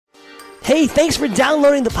Hey, thanks for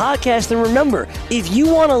downloading the podcast. And remember, if you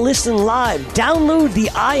want to listen live, download the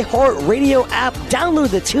iHeartRadio app,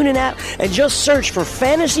 download the TuneIn app, and just search for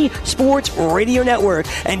Fantasy Sports Radio Network,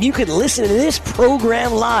 and you can listen to this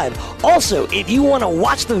program live. Also, if you want to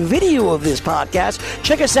watch the video of this podcast,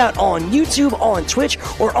 check us out on YouTube, on Twitch,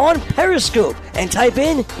 or on Periscope, and type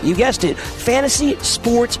in, you guessed it, Fantasy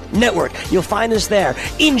Sports Network. You'll find us there.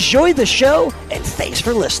 Enjoy the show, and thanks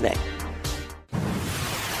for listening.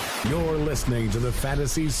 You're listening to the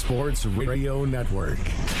Fantasy Sports Radio Network.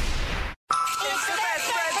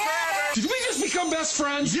 Did we just become best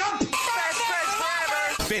friends? Yup! Best friends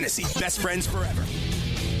forever. Fantasy, best friends forever.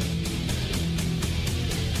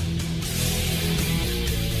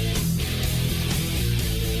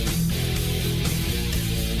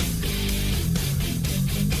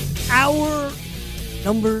 Hour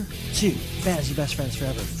number 2, Fantasy Best Friends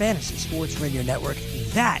Forever, Fantasy Sports Radio Network.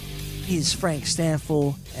 That is Frank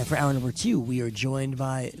Stanfield, and for hour number 2, we are joined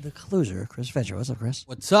by the closer, Chris Fedro. What's up, Chris?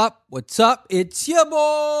 What's up? What's up? It's your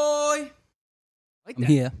boy. Like I'm that.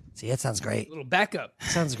 here. See, that sounds great. Little backup.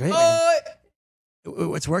 Sounds great, man.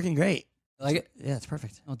 It's working great. Like it? Yeah, it's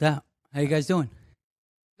perfect. No doubt. How you guys doing?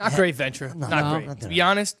 Not great, Venture. No, Not no, great. not To doing be it.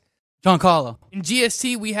 honest, Giancarlo. in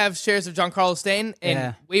GST, we have shares of Giancarlo Stanton, and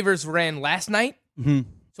Yeah. waivers ran last night, Mm-hmm.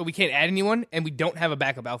 so we can't add anyone, and we don't have a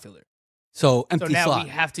backup outfielder. So So empty now slot. we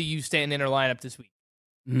have to use Stanton in our lineup this week.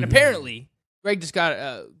 Mhm. And apparently, Greg just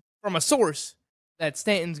got from a source that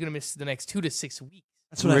Stanton's going to miss the next 2 to 6 weeks.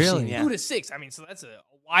 That's what I've Really? seen, yeah. 2 to 6. I mean, so that's a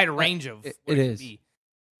wide range of it what is. could be.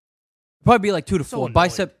 Probably be like 2 to So 4. annoying.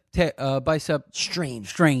 Bicep Strange.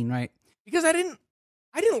 strain, right? Because I didn't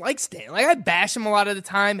like Stanton. Like, I bash him a lot of the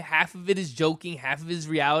time. Half of it is joking, half of it is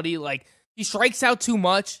reality. Like, he strikes out too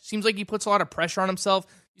much. Seems like he puts a lot of pressure on himself.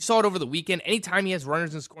 You saw it over the weekend. Anytime he has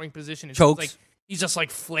runners in scoring position, it seems Chokes. like he's just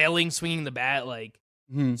like flailing, swinging the bat, like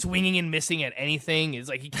Mhm. swinging and missing at anything. It's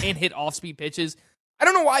like he can't hit off-speed pitches. I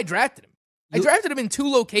don't know why I drafted him. I You- drafted him in 2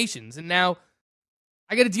 locations, and now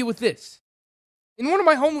I got to deal with this. In one of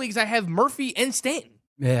my home leagues, I have Murphy and Stanton.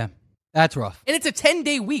 Yeah. That's rough. And it's a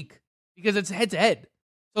 10-day week because it's head-to-head.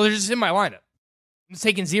 So they're just in my lineup. I'm just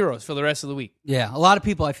taking zeros for the rest of the week. Yeah. A lot of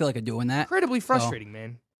people I feel like are doing that. Incredibly frustrating,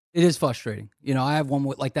 man. It is frustrating. You know, I have one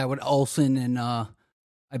like that with Olsen and I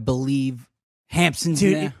believe Hampson's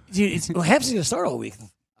in there. Hampson's going to start all week.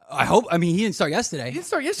 I hope. I mean, he didn't start He yesterday. didn't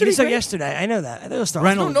start He yesterday. didn't start Greg? yesterday. I know that. I know he'll start. I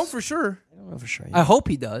Reynolds. don't know for sure. I don't know for sure. I hope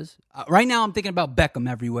he does. Right now, I'm thinking about Beckham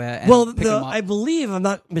everywhere. And Well, pick him up. I believe, if I'm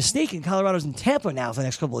not mistaken, Colorado's in Tampa now for the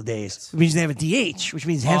next couple of days. Which means they have a DH, which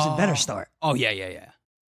means Hampson better start. Oh, yeah.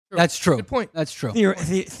 That's true. Good point. That's true.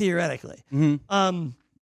 Theoretically. Mm-hmm.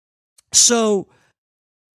 So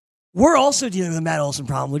we're also dealing with a Matt Olson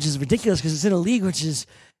problem, which is ridiculous because it's in a league which is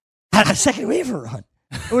had a second waiver run.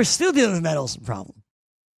 And we're still dealing with a Matt Olson problem.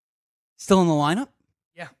 Still in the lineup?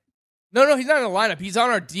 Yeah. No, he's not in the lineup. He's on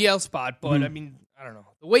our DL spot, but Mhm. I mean, I don't know.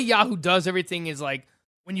 The way Yahoo does everything is like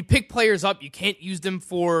when you pick players up, you can't use them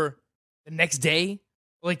for the next day,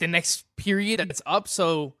 or like the next period that's up.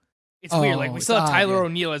 So it's weird. Like we it's still have odd, Tyler yeah.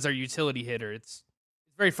 O'Neill as our utility hitter. It's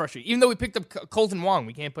very frustrating. Even though we picked up Colton Wong,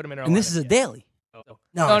 we can't put him in our And this lineup is a yet. daily. So-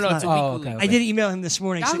 No, no, it's it's a not. weekly Oh, okay, league. I did email him this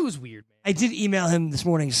morning. Yahoo's weird, man. I did email him this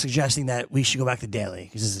morning suggesting that we should go back to daily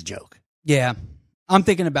because this is a joke. Yeah. I'm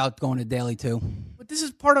thinking about going to daily, too. But this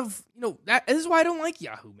is part of, this is why I don't like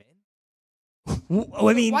Yahoo, man.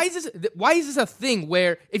 I mean, Why is this a thing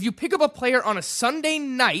where if you pick up a player on a Sunday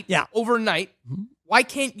night, Yeah. overnight, why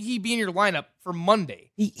can't he be in your lineup for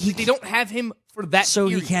Monday? he They don't have him for that so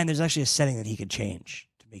period. he can. There's actually a setting that he could change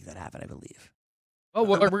to make that happen, I believe. Oh,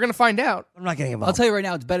 well, we're going to find out. I'm not getting him. I'll tell you right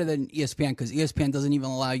now, it's better than ESPN because ESPN doesn't even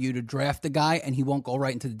allow you to draft the guy and he won't go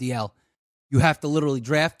right into the DL. You have to literally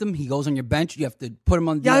draft him. He goes on your bench. You have to put him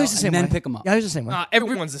on the DL Yahoo's the same and then way. pick him up. Yahoo's the same way.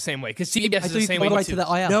 Everyone's the same way because CBS I is thought the you same could way go right too. to the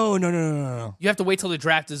IL. No. You have to wait till the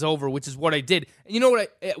draft is over, which is what I did. And you know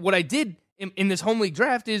what I did in this home league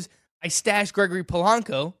draft is I stashed Gregory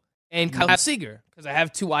Polanco and Kyle Seager because I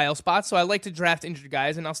have 2 IL spots, so I like to draft injured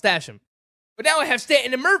guys and I'll stash them. But now I have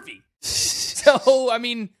Stanton and Murphy. So, I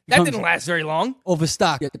mean, that didn't last very long.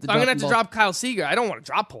 Overstock. So I'm going to have to drop Kyle Seager. I don't want to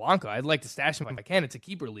drop Polanco. I'd like to stash him if I can. It's a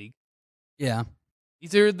keeper league. Yeah.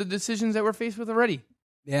 These are the decisions that we're faced with already.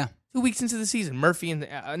 Yeah. 2 weeks into the season, Murphy and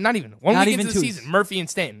not even 1 Not week even into the 2 season, Murphy and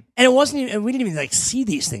Stanton. And it wasn't even, and we didn't even see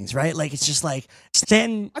these things, right? Like, it's just like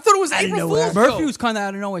Stanton. I thought it was out of April nowhere. Fool's Murphy joke. was kind of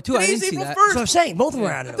out of nowhere, too. I Today's didn't see April that. 1st. That's what I'm saying. Both of them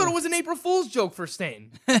were out I of thought it nowhere. was an April Fool's joke for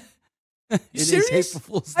Stanton. It You is serious? April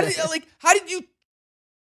Fool's How Day. how did you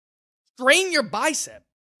strain your bicep?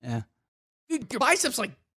 Yeah. Dude, your bicep's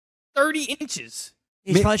like 30 inches.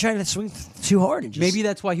 He's probably trying to swing too hard. And just, Maybe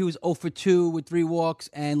that's why he was 0 for 2 with 3 walks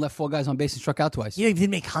and left 4 guys on base and struck out twice. he didn't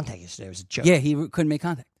make contact yesterday. It was a joke. Yeah, he couldn't make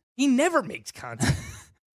contact. He never makes contact.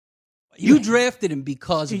 You drafted him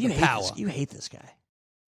because Dude, of you the hate power. this. You hate this guy.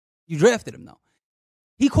 You drafted him, though.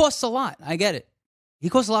 He costs a lot. I get it. He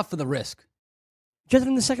costs a lot for the risk. Drafted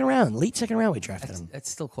him in the second round, late second round. We drafted him. That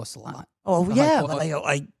still costs a lot. Oh The yeah,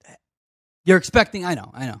 high but You're expecting. I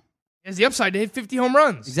know. He has the upside to hit 50 home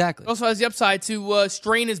runs. Exactly. He also has the upside to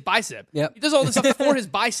strain his bicep. Yep. He does all this stuff for his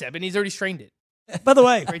bicep, and he's already strained it. by the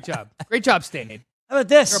way, Great job. Great job, Stan. how about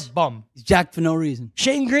You're this? a bum. He's jacked for no reason.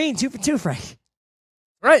 Shane Green, 2 for 2, Frank.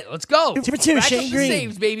 All right, let's go. 2 for 2, Rack Shane up the Green.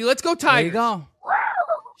 saves, baby. Let's go, There Tigers. you go.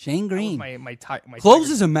 Shane Green. My Close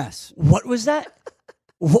is a mess. What was that?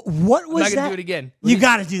 What I'm was not that? gonna do it again. You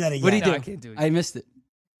got to do that again. What did he No, do? I can't do it. I missed it.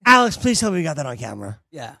 Alex, please tell me we got that on camera.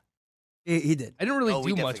 Yeah. He did. I didn't really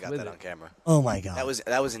we do definitely much got with that it. on camera. Oh my god,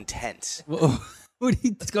 That was intense. What did he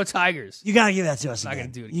do? Let's go, Tigers. you got to give that to us. Not again.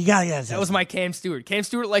 gonna do it You got to give that to us. That was my Cam Stewart. Cam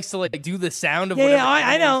Stewart likes to like do the sound of Yeah, whatever.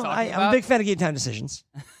 I know. everyone's talking I'm a about. big fan of game time decisions.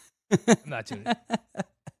 I'm not doing it.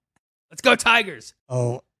 Let's go, Tigers.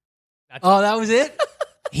 Oh, Oh, that was it?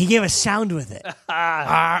 he gave a sound with it.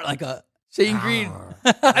 Like a. Shane Green.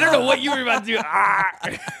 I don't know what you were about to do.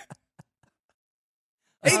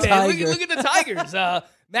 Hey, man, tiger. look at the Tigers.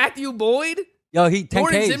 Matthew Boyd, Yo, he 10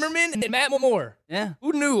 Jordan Ks. Zimmerman, and Matt Moore. Yeah.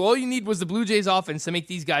 Who knew? All you need was the Blue Jays offense to make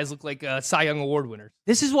these guys look like Cy Young Award winners.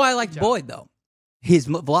 This is why I like job. Boyd, though. His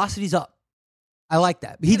velocity's up. I like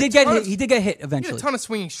that. He did get hit. He did get hit He had eventually. a ton of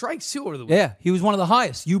swinging strikes, too, over the week. Yeah, he was one of the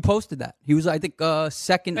highest. You posted that. He was, I think,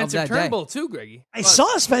 second Spencer of that day. Turnbull, too, Greggy. I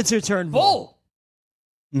saw Spencer Turnbull. Bull.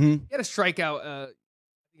 Mm-hmm. He had a strikeout. I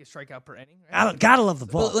think a strikeout per inning. Right? Gotta love the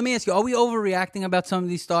Well, ball. let me ask you: are we overreacting about some of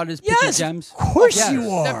these starters? pitching Yes, gems. of course Yes, you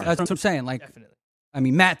are. definitely. That's what I'm saying. Like, Definitely. I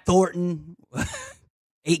mean, Matt Thornton,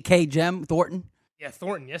 8K gem Thornton. Yeah,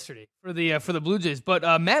 Thornton yesterday for the Blue Jays.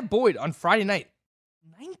 But Matt Boyd on Friday night,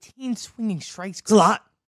 19 swinging strikes. It's a lot.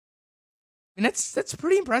 And that's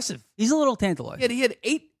pretty impressive. He's a little tantalizing. He had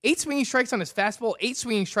eight swinging strikes on his fastball, 8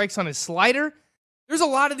 swinging strikes on his slider. There's a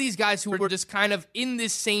lot of these guys who were just kind of in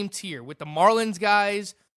this same tier with the Marlins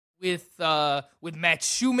guys, with Matt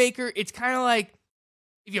Shoemaker. It's kind of like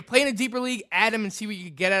if you play in a deeper league, add him and see what you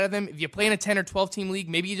can get out of them. If you play in a 10 or 12 team league,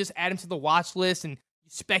 maybe you just add him to the watch list and you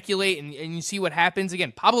speculate and you see what happens.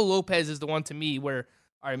 Again, Pablo Lopez is the one to me where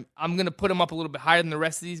I'm going to put him up a little bit higher than the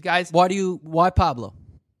rest of these guys. Why Pablo?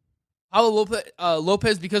 Pablo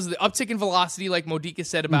Lopez, because of the uptick in velocity, like Modica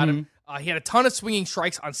said about him, Mm-hmm. he had a ton of swinging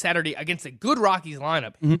strikes on Saturday against a good Rockies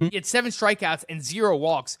lineup. Mm-hmm. He had 7 strikeouts and 0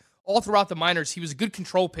 walks all throughout the minors. He was a good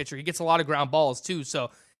control pitcher. He gets a lot of ground balls, too.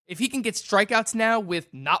 So if he can get strikeouts now with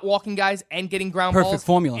not walking guys and getting ground Perfect balls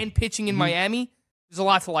formula. and pitching in Miami, there's a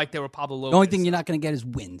lot to like there with Pablo Lopez. The only thing you're not going to get is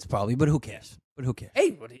wins, probably. But who cares? Hey, did he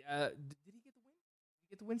get the win? Did he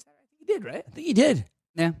get the win Saturday? I think he did, right? I think he did.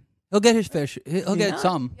 Yeah, he'll get his fish. He'll get not?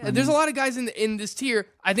 some. Yeah, there's a lot of guys in this tier.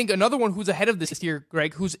 I think another one who's ahead of this tier,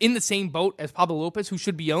 Greg, who's in the same boat as Pablo Lopez, who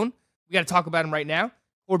should be owned. We got to talk about him right now.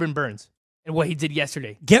 Corbin Burns and what he did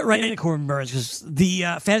yesterday. Get right into Corbin Burns because the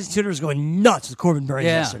fantasy tutor was going nuts with Corbin Burns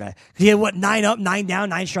Yeah. yesterday. He had, 9 up, 9 down,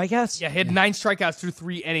 9 strikeouts? Yeah, he had 9 strikeouts through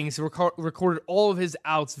 3 innings. Recorded all of his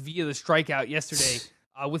outs via the strikeout yesterday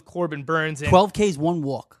with Corbin Burns. And, 12 Ks, 1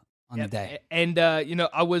 walk on yeah, the day. And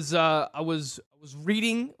I was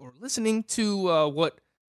reading or listening to what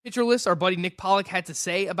Pitcher List, our buddy Nick Pollock, had to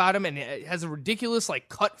say about him, and it has a ridiculous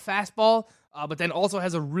cut fastball, but then also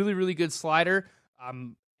has a really, really good slider.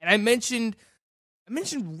 And I mentioned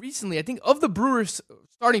recently, I think of the Brewers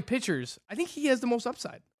starting pitchers, I think he has the most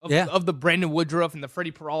upside of the Brandon Woodruff and the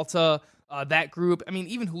Freddie Peralta, that group. I mean,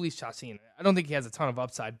 even Jhoulys Chacin, I don't think he has a ton of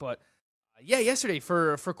upside, but yesterday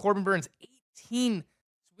for Corbin Burns, 18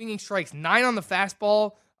 swinging strikes, 9 on the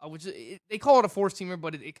fastball, which they call it a four-seamer,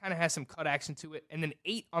 but it kind of has some cut action to it, and then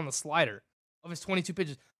 8 on the slider of his 22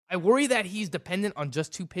 pitches. I worry that he's dependent on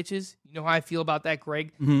just 2 pitches. You know how I feel about that,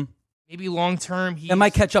 Greg? Mm-hmm. Maybe long-term, That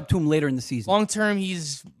might catch up to him later in the season. long-term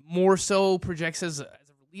he's more so projects as a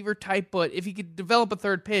reliever type, but if he could develop a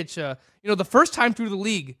third pitch, the first time through the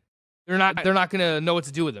league, they're not going to know what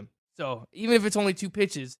to do with him. So even if it's only 2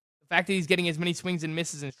 pitches, the fact that he's getting as many swings and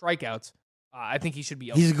misses and strikeouts, I think he should be.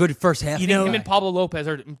 He's a good first half. Him and Pablo Lopez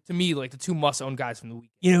are, to me, like the 2 must-own guys from the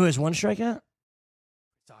week. You know who has 1 strikeout?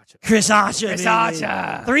 Sacha. Chris Archer. Chris baby.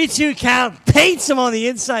 Archer. 3-2 count. Paints him on the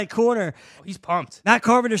inside corner. Oh, he's pumped. Matt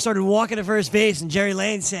Carpenter started walking to first base, and Jerry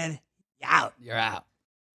Lane said, "You out." You're out.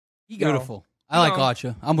 He go. Beautiful. I like No.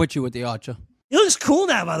 Archer. I'm with you with the Archer. He looks cool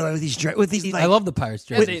now, by the way, with these. I love the Pirates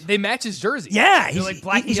Yeah, jerseys. they match his jersey. Yeah, They're he's like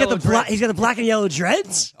black he's and got the yellow dreads. he's got the black and yellow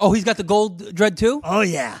dreads. Oh, he's got the gold dread too? Oh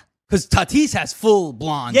yeah, Because Tatis has full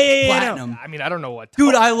blonde, platinum. I mean, I don't know what.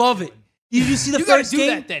 Dude, I love it. Did you see the you first gotta do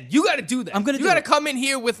game? that then. You gotta do that. I'm gonna You do gotta it. come in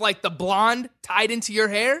here with like the blonde tied into your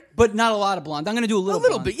hair. But not a lot of blonde. I'm going to do a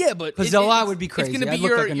little bit, yeah, but because a lot would be crazy. It's gonna I'd be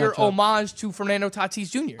look like a your nut job. homage to Fernando Tatis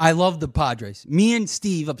Jr. I love the Padres. Me and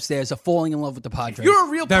Steve upstairs are falling in love with the Padres. If you're a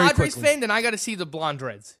real very Padres quickly. fan, then I gotta see the blonde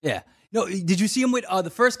dreads. Yeah. No, did you see him with the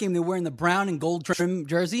first game? They were wearing the brown and gold trim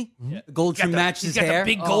jersey. The gold trim matched his he's got hair.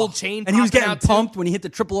 the big gold chain and he was popping getting out, too. pumped when he hit the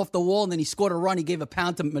triple off the wall, and then he scored a run. He gave a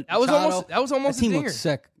pound to Machado. That was almost that team a dinger. looks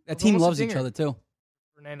sick. That was team almost a loves each dinger. other too.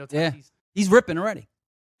 Fernando Tatis. Yeah, he's ripping already.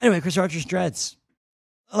 Anyway, Chris Archer's dreads.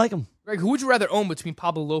 I like him. Greg, who would you rather own between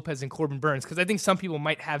Pablo Lopez and Corbin Burns? Because I think some people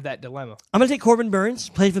might have that dilemma. I'm going to take Corbin Burns.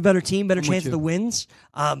 Played for a better team, better I'm chance with of the you. wins.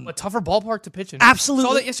 A tougher ballpark to pitch in. Absolutely.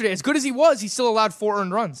 Saw that yesterday. As good as he was, he still allowed 4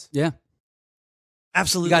 earned runs. Yeah,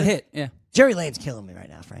 Absolutely. he got hit. Yeah, Jerry Lane's killing me right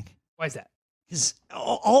now, Frank. Why is that? Because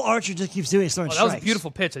all Archer just keeps doing is throwing Oh, that was a strikes.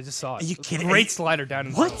 beautiful pitch. I just saw it. Are you It was a kidding? Great slider down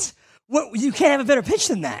in the middle. What? What? You can't have a better pitch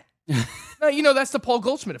than that. No, you know, that's the Paul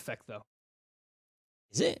Goldschmidt effect, though.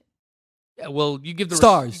 Is it? Yeah, well, you give the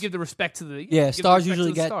Stars. you give the respect to the Yeah, you give the stars respect to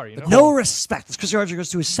usually the get star, you the know? No respect. As Chris Archer goes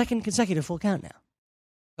to his second consecutive full count now.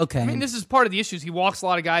 okay. I mean, this is part of the issues. He walks a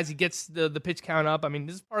lot of guys. He gets the pitch count up. I mean,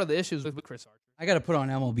 this is part of the issues with Chris Archer. I got to put on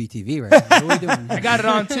MLB TV right now. What are we doing? I got it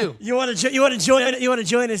on too. You want to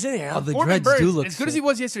join us in here? Huh? Oh, the Corbin dreads do Burns, look as good as sick. he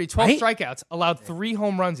was yesterday, 12 Right? strikeouts, allowed 3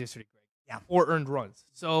 home runs yesterday. Greg. Yeah. 4 earned runs.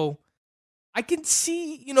 So I can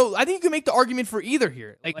see, you know, I think you can make the argument for either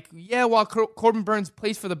here. Like, yeah, while Corbin Burns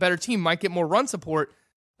plays for the better team, might get more run support,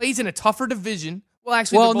 plays in a tougher division. Well,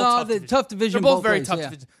 actually, Well, they're both no, tough the divisions. tough division. They're both very ways, tough yeah.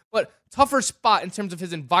 divisions, but tougher spot in terms of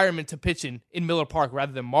his environment to pitch in Miller Park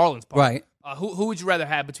rather than Marlins Park. Right. Who would you rather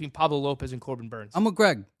have between Pablo Lopez and Corbin Burns? I'm with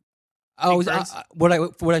Greg. Burns?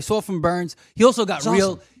 What I saw from Burns, he also got It's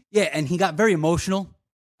real, awesome. yeah, and he got very emotional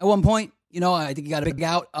at one point. You know, I think he got a big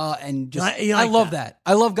out, and just You like I love that.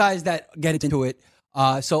 that. I love guys that get into it.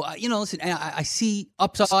 So you know, listen, I see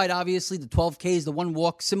upside. Obviously, the 12 Ks, the 1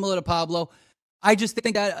 walk, similar to Pablo. I just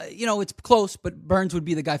think that you know it's close, but Burns would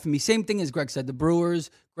be the guy for me. Same thing as Greg said. The Brewers,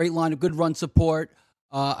 great line of good run support.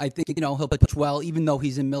 I think you know he'll pitch well, even though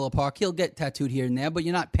he's in Miller Park. He'll get tattooed here and there, but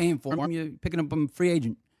you're not paying for him. You're picking up a free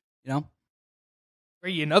agent. You know.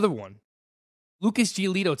 Brady, another one. Lucas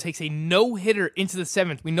Giolito takes a no-hitter into the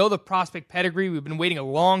 7th. We know the prospect pedigree. We've been waiting a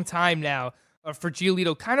long time now for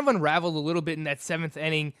Giolito. Kind of unraveled a little bit in that 7th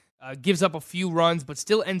inning. Gives up a few runs, but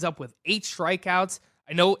still ends up with 8 strikeouts.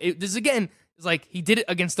 I know this again is like he did it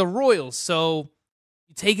against the Royals, so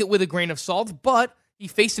you take it with a grain of salt. But he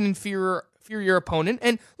faced an inferior opponent,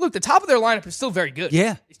 and look, the top of their lineup is still very good.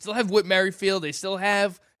 Yeah. They still have Whit Merrifield. They still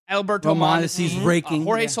have Alberto Mondesi's Mondesi. raking.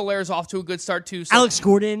 Jorge Yeah. Soler's off to a good start too. So Alex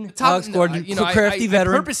Gordon. Alex Gordon, crafty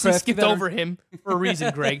veteran, I purposely crafty skipped veteran. over him for a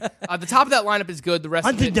reason, Greg. The top of that lineup is good. The rest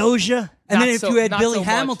of Hunter it, Dozier. And Not then if so- you had not Billy so much.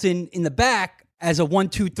 Hamilton in the back as a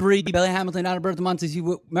 1-2-3, Billy Hamilton, Alberto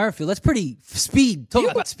Mondesi, Merrifield, that's pretty speed. Talk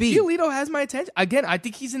about speed. Giolito has my attention. Again, I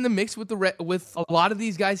think he's in the mix with with a lot of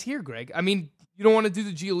these guys here, Greg. I mean, you don't want to do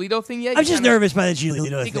the Giolito thing yet? I'm You just kinda nervous by the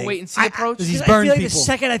Giolito Take thing. a wait and see approach. Because he's I burned feel like the people.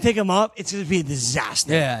 second I pick him up, it's going to be a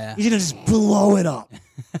disaster. Yeah. He's going to just blow it up.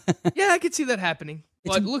 Yeah, I could see that happening.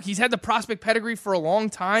 But look, he's had the prospect pedigree for a long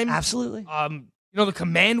time. Absolutely. You know, the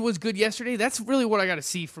command was good yesterday. That's really what I got to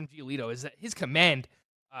see from Giolito is that his command,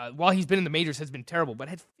 while he's been in the majors, has been terrible, but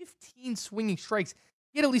had 15 swinging strikes.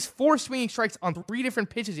 He had at least 4 swinging strikes on 3 different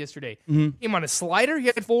pitches yesterday. Came on a slider, he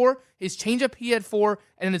had 4. His changeup, he had 4.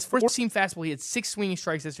 And in his first-seam fastball, he had 6 swinging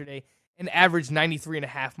strikes yesterday and averaged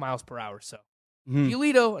 93.5 miles per hour. So,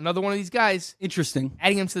 Giolito, another one of these guys, Interesting.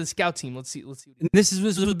 adding him to the scout team. Let's see. And this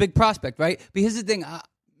was a big prospect, right? But here's the thing.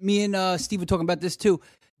 Me and Steve were talking about this too.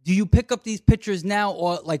 Do you pick up these pitchers now,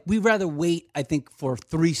 or like we'd rather wait? I think for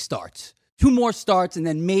 3 starts, 2 more starts, and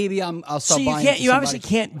then maybe I'll So start you buying. can't. into You somebody. obviously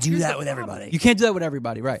can't do Here's that the with problem. everybody. You can't do that with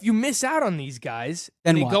everybody, right? If you miss out on these guys,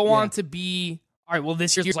 Then they what? go on Yeah. to be, all right, well,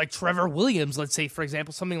 this year's like Trevor Williams, let's say, for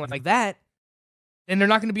example, something like that, then they're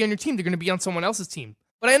not going to be on your team. They're going to be on someone else's team.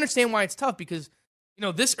 But I understand why it's tough because, you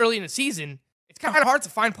know, this early in the season, it's kind of hard to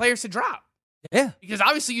find players to drop. Yeah. Because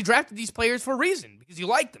obviously you drafted these players for a reason, because you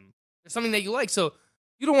like them. There's something that you like. So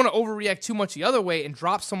you don't want to overreact too much the other way and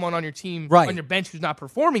drop someone on your team, Right. on your bench who's not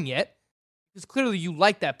performing yet, because clearly you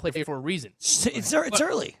like that player for a reason. It's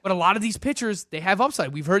early. But a lot of these pitchers, they have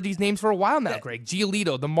upside. We've heard these names for a while now, Greg.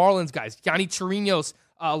 Giolito, the Marlins guys, Yanni Chirinos.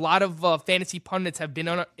 A lot of fantasy pundits have been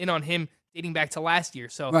in on him dating back to last year.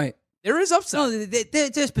 So Right. there is upside. No,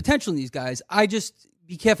 there's potential in these guys. I just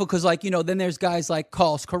be careful because, like, you know, then there's guys like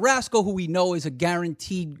Carlos Carrasco, who we know is a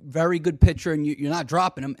guaranteed very good pitcher, and you're not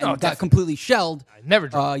dropping him, and No, got definitely. completely shelled I never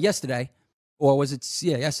dropped. yesterday. Or was it,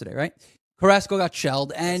 yesterday, right? Carrasco got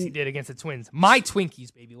shelled, Yes, he and did against the Twins. My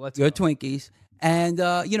Twinkies, baby. Let's your go. Twinkies. And,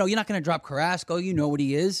 you're not going to drop Carrasco. You know what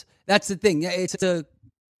he is. That's the thing.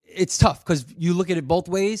 It's tough because you look at it both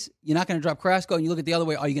ways. You're not going to drop Carrasco, and you look at the other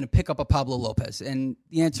way. Are you going to pick up a Pablo Lopez? And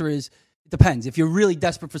the answer is it depends. If you're really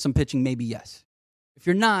desperate for some pitching, maybe yes. If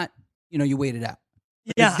you're not, you wait it out.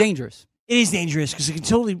 Yeah. It's dangerous. It is dangerous because it can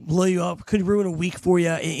totally blow you up. Could ruin a week for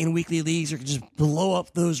you in weekly leagues, or could just blow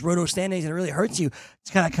up those roto standings, and it really hurts you.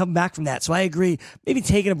 It's kind of come back from that. So I agree. Maybe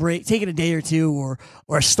taking a break, taking a day or two, or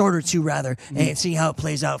a start or two rather, and seeing how it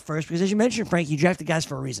plays out first. Because as you mentioned, Frank, you drafted guys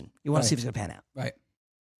for a reason. You want to see if it's going to pan out. Right.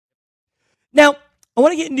 Now, I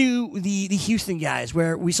want to get into the Houston guys,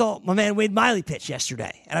 where we saw my man Wade Miley pitch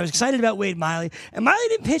yesterday, and I was excited about Wade Miley. And Miley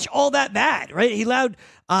didn't pitch all that bad, right? He allowed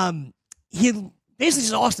basically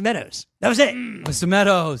just Austin Meadows. That was it. Mr.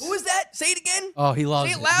 Meadows. Who was that? Say it again. Oh, he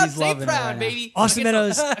loves Say it. it loud, He's say it loving proud, right now. baby. Austin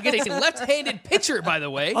Meadows. Against a left-handed pitcher, by the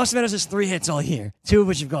way. Austin Meadows has 3 hits all year, 2 of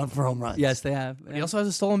which have gone for home runs. Yes, they have. He also has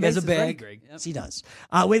a stolen He has base. a bag. Greg. Yes, he does.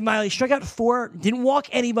 Wade Miley struck out 4, didn't walk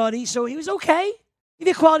anybody, so he was okay. He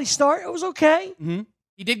did a quality start. It was okay. Mm-hmm.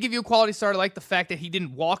 He did give you a quality start. I like the fact that he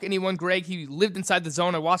didn't walk anyone, Greg. He lived inside the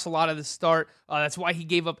zone. I watched a lot of the start. That's why he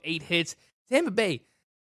gave up 8 hits. Tampa Bay,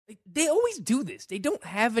 they always do this. They don't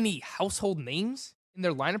have any household names in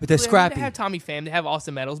their lineup. But they're scrappy. They have Tommy Pham. They have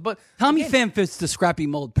Austin Meadows. But Tommy again, Pham fits the scrappy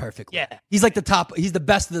mold perfectly. Yeah. He's like the top. He's the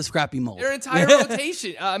best of the scrappy mold. their entire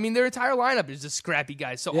rotation, their entire lineup is just scrappy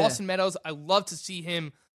guys. So Yeah. Austin Meadows, I love to see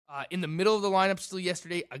him in the middle of the lineup still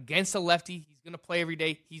yesterday against a lefty. He's going to play every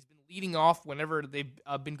day. He's been leading off whenever they've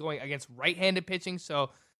been going against right-handed pitching. So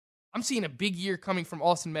I'm seeing a big year coming from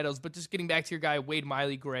Austin Meadows. But just getting back to your guy, Wade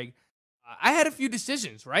Miley, Greg, I had a few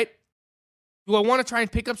decisions, right? Do I want to try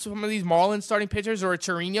and pick up some of these Marlins starting pitchers or a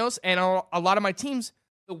Chirinos? And a lot of my teams,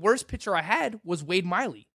 the worst pitcher I had was Wade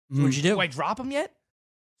Miley. So what'd you do? Do I drop him yet?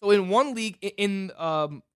 So in one league, in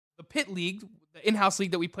the pit league, the in-house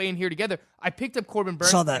league that we play in here together, I picked up Corbin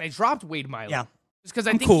Burns Saw that. and I dropped Wade Miley. Yeah. Just because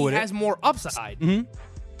I I'm think cool he with it. has more upside. Mhm.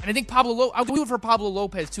 And I think I'll do it for Pablo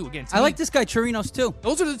Lopez too. Again, to I me, like this guy Chirinos too.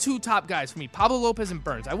 those are the 2 top guys for me, Pablo Lopez and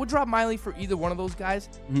Burns. I would drop Miley for either one of those guys.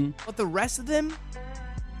 But the rest of them,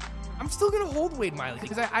 I'm still going to hold Wade Miley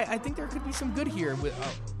because I think there could be some good here with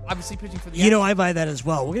obviously pitching for the You know, I buy that as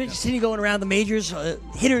well. We're going to continue going around the majors,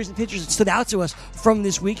 hitters and pitchers that stood out to us from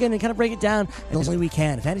this weekend, and kind of break it down as only we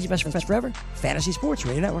can. Fantasy Best Forever, Fantasy Sports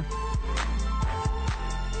Radio Network.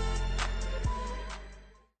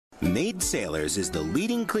 Maid Sailors is the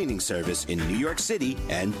leading cleaning service in New York City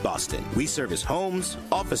and Boston. We service homes,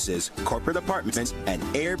 offices, corporate apartments, and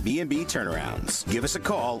Airbnb turnarounds. Give us a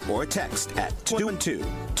call or a text at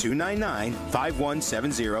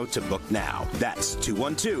 212-299-5170 to book now. That's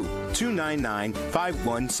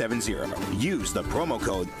 212-299-5170. Use the promo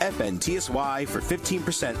code FNTSY for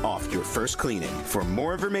 15% off your first cleaning. For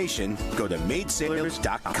more information, go to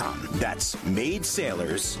maidsailors.com. That's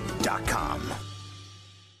maidsailors.com.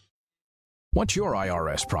 What's your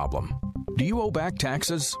IRS problem? Do you owe back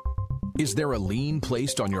taxes? Is there a lien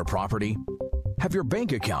placed on your property? Have your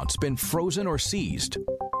bank accounts been frozen or seized?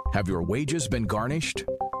 Have your wages been garnished?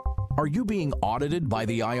 Are you being audited by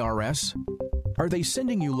the IRS? Are they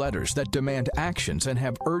sending you letters that demand actions and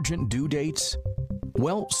have urgent due dates?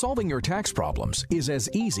 Well, solving your tax problems is as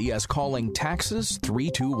easy as calling Taxes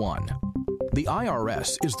 321. The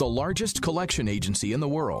IRS is the largest collection agency in the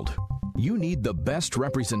world. You need the best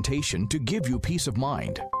representation to give you peace of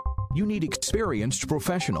mind. You need experienced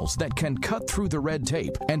professionals that can cut through the red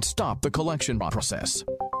tape and stop the collection process.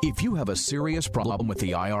 If you have a serious problem with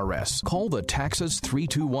the IRS, call the Taxes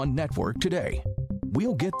 321 network today.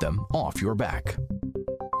 We'll get them off your back.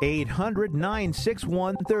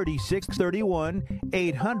 800-961-3631,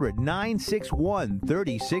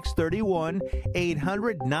 800-961-3631,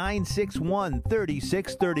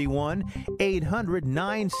 800-961-3631,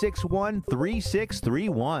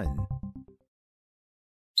 800-961-3631.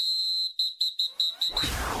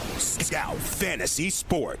 Scout Fantasy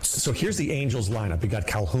Sports. So here's the Angels lineup. You got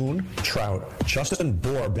Calhoun, Trout, Justin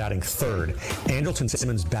Bour batting 3rd, Andrelton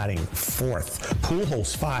Simmons batting 4th,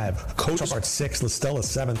 Pujols 5, Cozart 6, Listella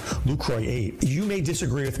 7th, Lucroy 8. You may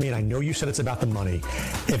disagree with me, and I know you said it's about the money.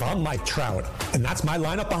 If I'm Mike Trout, and that's my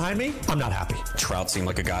lineup behind me, I'm not happy. Trout seemed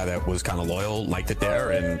like a guy that was kind of loyal, liked it there,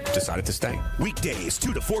 and decided to stay. Weekdays,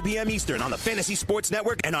 2 to 4 p.m. Eastern on the Fantasy Sports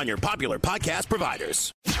Network and on your popular podcast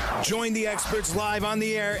providers. Join the experts live on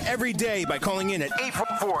the air every day by calling in at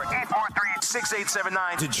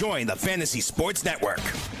 844-843-6879 to join the Fantasy Sports Network.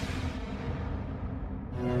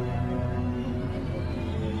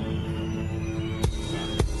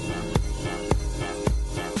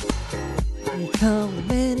 Come the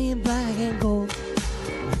men in black and gold.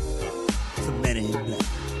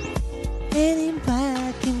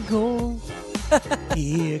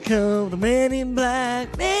 Here come the man in black,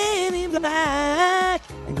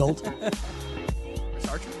 and gold.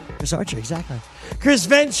 Chris Archer, exactly. Chris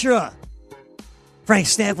Ventura, Frank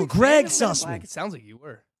Stample, Greg Sussman. It sounds like you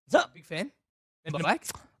were. What's up? Big fan? And Black?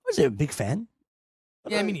 Was it a big fan?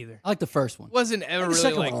 Yeah, me neither. I like the first one. Wasn't ever The really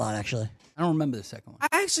second like. one a lot, actually. I don't remember the second one.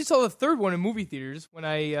 I actually saw the third one in movie theaters when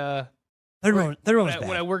I Third one was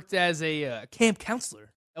when I bad. worked as a camp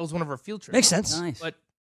counselor. That was one of our field trips. Makes sense. Nice. But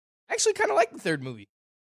I actually kind of like the third movie.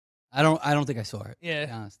 I don't think I saw it. Yeah. To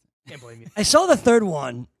be honest. Can't blame you. I saw the third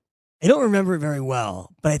one. I don't remember it very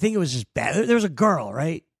well, but I think it was just bad. There was a girl,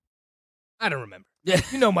 right? I don't remember. Yeah.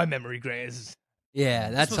 You know my memory, Gray. Is Yeah,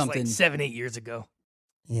 that's this was something. like 7-8 years ago.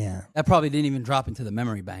 Yeah. That probably didn't even drop into the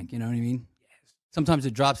memory bank. You know what I mean? Sometimes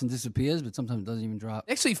it drops and disappears, but sometimes it doesn't even drop.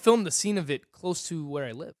 They actually filmed the scene of it close to where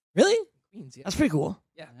I live. Really? Queens, yeah. That's pretty cool.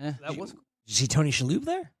 Yeah, Yeah. so that was cool. Did you see Tony Shalhoub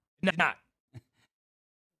there? Not.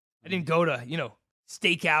 I didn't go to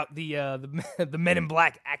stake out the Men in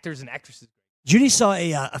Black actors and actresses. Judy saw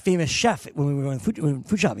a famous chef when we were going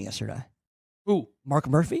food shopping yesterday. Who? Mark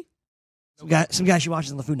Murphy. Some guy she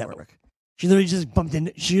watches on the Food Network. She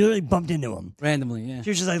literally bumped into him. Randomly, yeah. She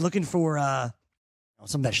was just like looking for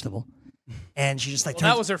some vegetable. And she just like Well,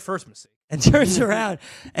 that was her first mistake. and turns around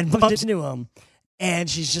and bumps into him. And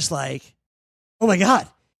she's just like, "Oh my God,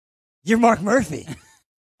 you're Mark Murphy." And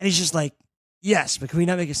he's just like, "Yes, but can we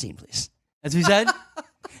not make a scene, please?" That's what he said?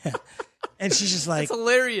 And she's just like, That's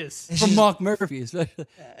hilarious. and From she's, Mark Murphy, especially.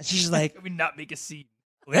 she's just like, Can we not make a scene?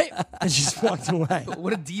 "Okay," and she just walked away.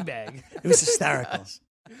 What a d-bag. It was hysterical.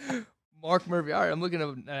 Mark Murphy. All right, I'm looking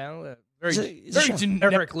at now. Very, It's a chef.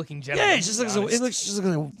 generic looking gentleman. Yeah, it just looks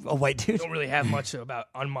like a white dude. Don't really have much about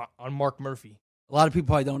on Mark Murphy. A lot of people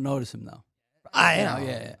probably don't notice him, though. I You know. know,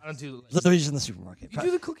 yeah. I don't do. Literally just in the supermarket. You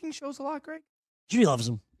do the cooking shows a lot, Greg? Judy loves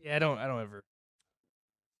him. Yeah, I don't ever.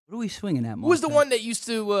 What are we swinging at, Mark? Who was the one that used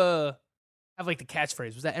to have like the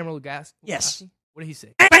catchphrase? Was that Emerald Gas? Yes. What did he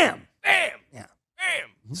say? Bam! Bam! Yeah.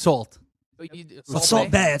 Bam! Salt. But you, With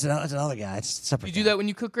Salt Bay, that's another guy. It's separate. You do that when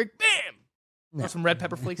you cook, Greg? Bam! No. Throw some red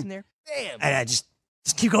pepper flakes in there. Bam! And I just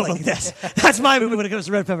keep going like this. That's my move when it comes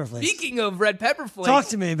to red pepper flakes. Speaking of red pepper flakes, Talk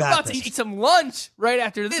to me about I'm about to this. eat some lunch right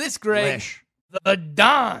after this, Greg. Wish. The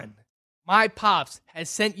Don, my pops, has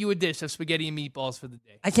sent you a dish of spaghetti and meatballs for the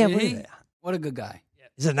day. I can't Did believe he? it. What a good guy.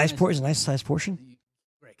 Is it a nice portion? Is it a nice size portion?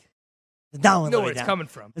 Greg, The down you one know let where me it's down. coming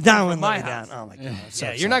from. The down From one my let me down. house. Oh my God. So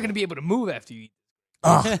Yeah, you're not going to be able to move after you eat.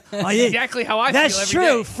 Oh, yeah. Exactly how I That's feel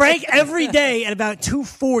every true. day. Frank, every day at about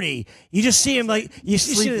 2:40, you just see him like, you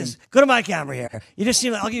see this. Go to my camera here. You just see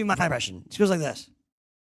him, I'll give you my impression. It goes like this.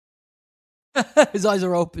 His eyes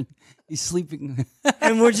are open. He's sleeping.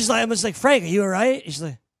 And we're just like, I'm just like, Frank, are you all right? He's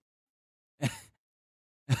like,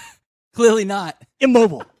 Clearly not.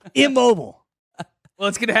 immobile. Immobile. Well,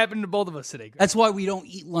 it's going to happen to both of us today, Greg. That's why we don't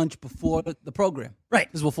eat lunch before the program. Right.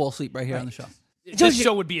 Because we'll fall asleep right here on the show. This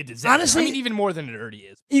show would be a disaster. Honestly- I mean, even more than it already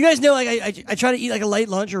is. You guys know, like, I try to eat like a light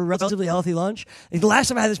lunch or a relatively healthy lunch. Like, the last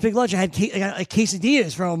time I had this big lunch, I got like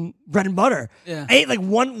quesadillas from Bread and Butter. Yeah. I ate like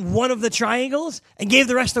one of the triangles and gave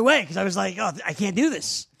the rest away because I was like, oh, I can't do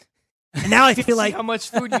this. And now I feel like, See how much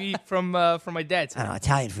food you eat from my dad's. I don't know,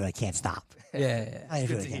 Italian food, I can't stop. Yeah. Italian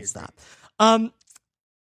food, I to can't hear. stop.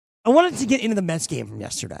 I wanted to get into the Mets game from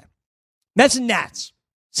yesterday. Mets and Nats.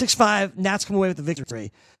 6-5. Nats come away with the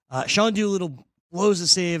victory. Sean Doolittle blows the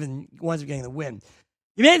save and winds up getting the win.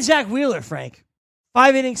 Your man Zach Wheeler, Frank.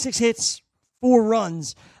 5 innings, 6 hits, 4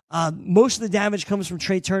 runs. Most of the damage comes from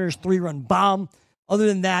Trey Turner's 3-run bomb. Other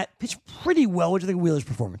than that, pitched pretty well. What do you think of Wheeler's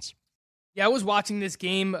performance? Yeah, I was watching this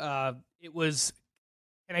game. It was,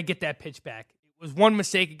 can I get that pitch back? It was one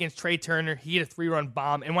mistake against Trey Turner. He hit a 3-run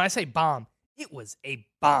bomb. And when I say bomb, it was a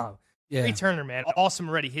bomb. Yeah. Trey Turner, man, awesome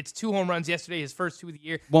already. Hits 2 home runs yesterday, his first 2 of the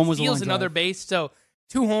year. One was a Steals line another drive. base. So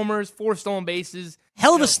 2 homers, 4 stolen bases.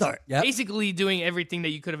 Hell of a start. Yep. Basically doing everything that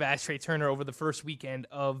you could have asked Trey Turner over the first weekend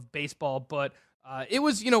of baseball. But it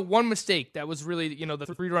was, one mistake. That was really, the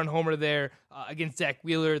 3-run homer there against Zach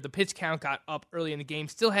Wheeler. The pitch count got up early in the game.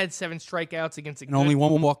 Still had 7 strikeouts against a And only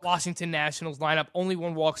one walk. Washington Nationals lineup. Only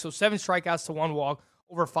 1 walk. So 7 strikeouts to 1 walk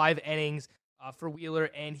over 5 innings for Wheeler.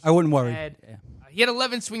 And I wouldn't worry. He had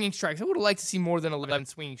 11 swinging strikes. I would have liked to see more than 11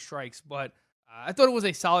 swinging strikes, but I thought it was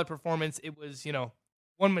a solid performance. It was,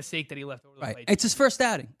 one mistake that he left over the Right. plate. It's his first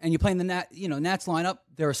outing. And you're playing the Nats lineup.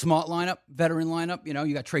 They're a smart lineup, veteran lineup.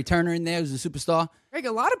 You got Trey Turner in there, who's a superstar. Greg,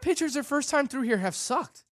 a lot of pitchers their first time through here have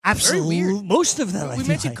sucked. Absolutely. Very weird. Most of them, I We feel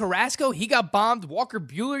mentioned like. Carrasco. He got bombed. Walker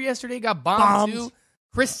Buehler yesterday got bombed too.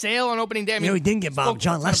 Chris Sale on opening day. I mean, he didn't get bombed. spoke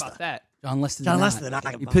John a ton Lester. about that. John Lester. John did Lester not. did not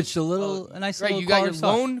get He bumped. pitched a nice Greg, little you got your card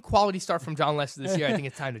start. lone quality start from John Lester this year. I think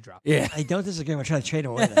it's time to drop. Yeah. I don't disagree. I'm trying to trade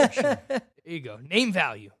him away. There, actually. There you go. Name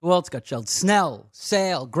value. Who else got shelled? Snell,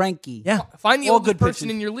 Sale, Greinke. Yeah. Find the All oldest good person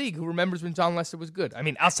pitchers. in your league who remembers when John Lester was good. I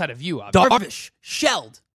mean, outside of you, obviously. Darvish,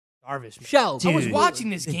 shelled. Darvish. Man. Shelled. I was Dude, watching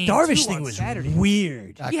this The game. Darvish too thing on was Saturday.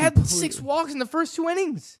 weird. I He had completely- 6 walks in the first 2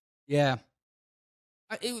 innings. Yeah.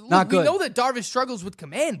 Look, good. We know that Darvish struggles with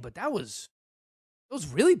command, but that was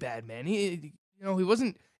really bad, man. He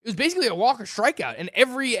wasn't. It was basically a walk or strikeout, and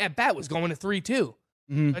every at bat was going to 3-2.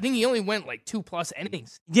 Mhm. I think he only went like 2+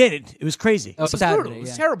 innings. He did it. It was crazy. That was It was Saturday, brutal. It was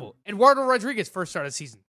yeah. terrible. Eduardo Rodriguez first start of the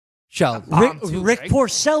season. Shelled. Bomb too, Rick Greg.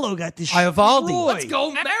 Porcello got this. Eovaldi. destroyed. Let's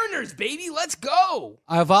go Mariners, baby. Let's go.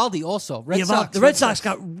 Eovaldi also. Red Yeah, Sox. the Red Sox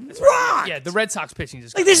got rocked. Yeah, the Red Sox pitching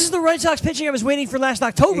is Like, this is the Red Sox pitching I was waiting for last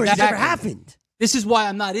October. It's never Exactly. happened. This is why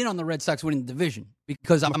I'm not in on the Red Sox winning the division,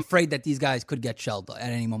 because I'm afraid that these guys could get shelled at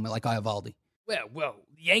any moment, like Eovaldi. Well,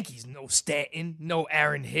 the Yankees, no Stanton, no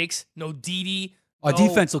Aaron Hicks, no Didi. Our no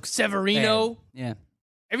defense looks Severino. bad. Yeah.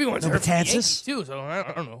 Everyone's No hurt for the Betances? Yankees, too, so I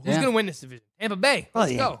don't know. Who's Yeah. going to win this division? Tampa Bay.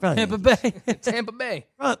 Probably, Let's go. Tampa Bay. Tampa Bay.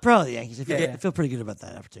 Probably the Yankees. Yeah. I feel pretty good about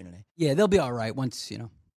that opportunity. Yeah, they'll be all right once,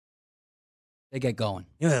 they get going.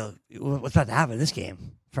 You know, what's about to happen in this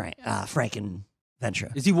game? Frank and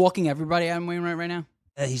Ventura. Is he walking everybody Adam Wainwright right now?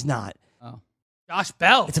 He's not. Oh. Josh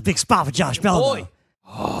Bell. It's a big spot for Josh Bell. Boy.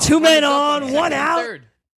 though. 2 men on, Second 1 and out. third.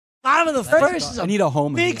 Bottom of the first. I need a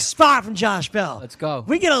home. in Big here. spot from Josh Bell. Let's go.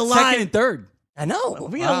 We get a live. Second and third. I know.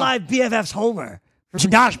 We get a Wow. live BFF's homer for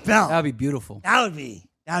Josh Bell. That'd be beautiful. That would be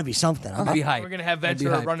something. Huh? That'd be hype. We're going to have That'd be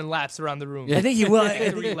Ventura hype. running laps around the room. I think he will.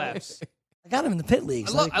 Victory laps. I got him in the pit league.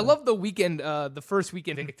 I love the weekend, the first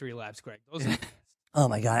weekend victory laps, Greg. Those are Oh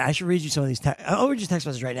my god! I should read you some of these. I'll read you text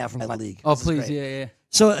messages right now from my league. Oh, This is please. great. Yeah.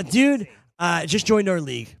 So a dude just joined our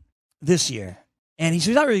league this year, and he's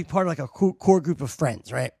not really part of like a core group of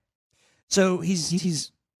friends, right? So he's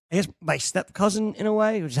I guess my step cousin in a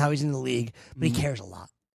way, which is how he's in the league, but he cares a lot.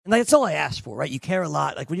 And like, that's all I ask for, right? You care a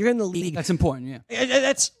lot. Like when you're in the league, That's important, yeah.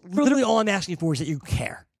 that's literally all I'm asking for is that you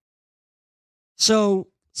care. So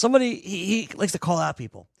somebody, he likes to call out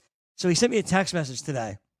people. So he sent me a text message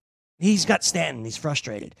today. He's got Stanton. He's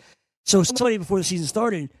frustrated. So somebody before the season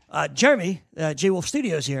started, Jeremy, J Wolf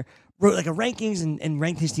Studios here, wrote like a rankings and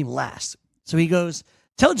ranked his team last. So he goes,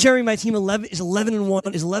 tell Jerry my team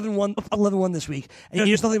 11-1 this week, and he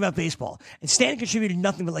knows nothing about baseball. And Stanton contributed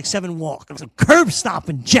nothing but like 7 walks. So curb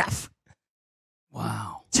stomping Jeff.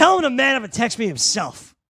 Wow. Tell him to man up and text me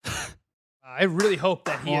himself. I really hope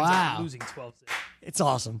that he ends Wow. up losing 12-6. It's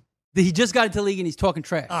awesome. He just got into the league and he's talking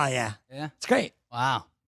trash. Oh yeah, Yeah. it's great. Wow.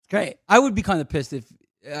 It's great. I would be kind of pissed if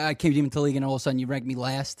I came into the league and all of a sudden you ranked me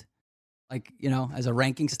last, like, as a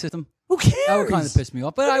ranking system. Who cares? That would kind of piss me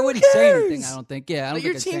off. But I Who wouldn't say anything, cares? I don't think. Yeah, I don't Let think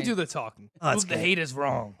your I'd say team do anything. the talking. Oh, that's Prove the great. hate is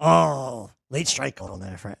wrong. Oh, late strike call on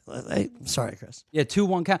there, Frank. Sorry, Chris. Yeah,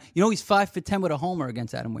 2-1 count. He's 5 for 10 with a homer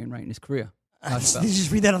against Adam Wainwright in his career. Josh Bell. Did you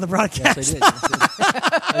just read that on the broadcast? Yes, I did.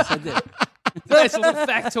 Yes, I did. Nice little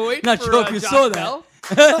factoid. Not for, sure if you Josh saw Bell.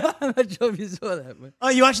 that. I'm not sure if you saw that. But. Oh,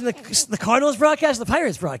 you watching the Cardinals broadcast or the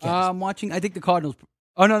Pirates broadcast? I'm watching, I think the Cardinals.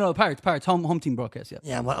 Oh, no, the Pirates. Home team broadcast, yeah.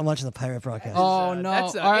 Yeah, I'm watching the Pirate broadcast. Oh, no.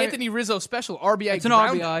 That's All right. Anthony Rizzo special RBI. It's an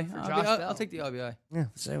ground RBI. for Josh Bell. I'll take the RBI. Yeah,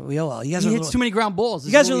 so we all. You guys He are a hits little, too many ground balls.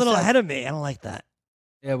 You guys are a little ahead of me. I don't like that.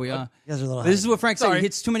 Yeah, we are. You guys are a little This ahead. is what Frank said. Sorry. He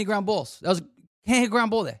hits too many ground balls. Can't hit a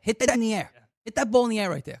ground ball there. Hit that in the air. Hit that ball in the air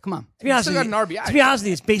right there. Come on. To be honest Still with got you, an RBI. to be honest with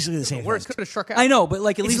you, it's basically the same Worse, thing. could have struck out. I know, but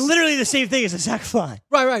like at It's least literally the same thing as a sac fly.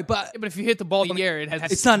 right. But Yeah, but if you hit the ball in the air, it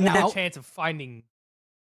has It's not an more out. chance of finding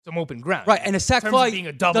some open ground. right, and a sac In terms of fly being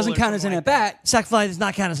a double doesn't or count as an something at like bat. Sac fly does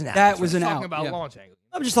not count as an out. That was an Talking out. about Yeah. launch angle.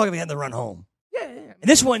 I'm just talking about getting the run home. Yeah. And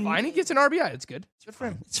this one, Fine, he gets an RBI. It's good. It's good for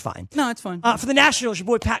him. it's fine. No, it's fine. For the Nationals, your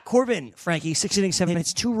boy Pat Corbin, Frankie, 6 innings, 7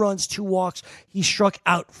 minutes, 2 runs, 2 walks. He struck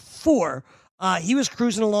out 4. He was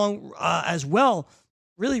cruising along as well,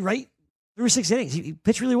 really right through 6 innings. He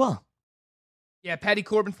pitched really well. Yeah, Patty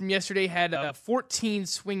Corbin from yesterday had 14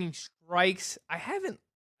 swinging strikes. I haven't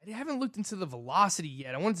looked into the velocity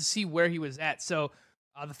yet. I wanted to see where he was at. So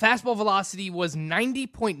the fastball velocity was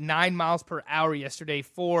 90.9 miles per hour yesterday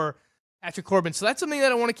for Patrick Corbin. So that's something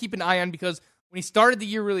that I want to keep an eye on because when he started the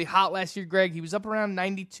year really hot last year, Greg, he was up around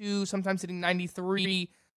 92, sometimes hitting 93.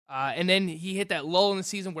 And then he hit that lull in the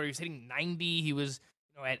season where he was hitting 90. He was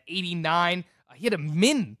at 89. He had a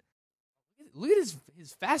look at his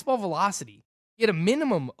fastball velocity. He had a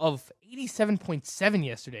minimum of 87.7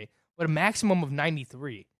 yesterday, but a maximum of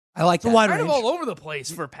 93. I like It's a that. wide Kind of range. all over the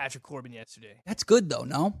place for Patrick Corbin yesterday. That's good though.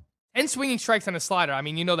 No, 10 swinging strikes on a slider. I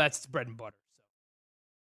mean, that's his bread and butter.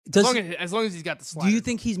 So does as long as he's got the slider. do you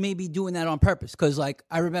think he's maybe doing that on purpose? Because like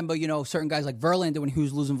I remember, certain guys like Verlander when he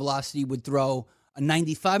was losing velocity would throw a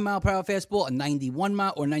 95 mile per hour fastball, a 91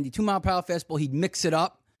 mile or 92 mile per hour fastball. He'd mix it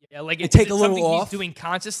up Yeah, like and take it's a little something off. he's doing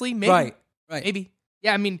consciously. Maybe. Right. Maybe.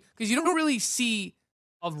 Yeah, I mean, because you don't really see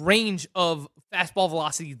a range of fastball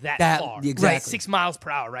velocity that far. Exactly. Right, 6 miles per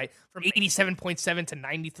hour, right? From 87.7 to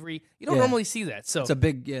 93. You don't normally see that. So it's a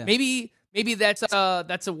big, maybe that's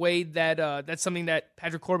a way that that's something that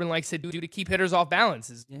Patrick Corbin likes to do to keep hitters off balance.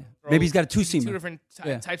 Is Maybe he's got a two-seamer. Two different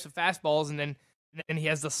types of fastballs, and then he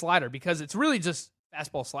has the slider, because it's really just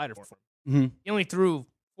fastball slider for him. Mm-hmm. He only threw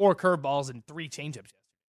 4 curveballs and 3 changeups yesterday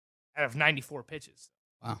out of 94 pitches.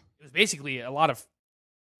 Wow. It was basically a lot of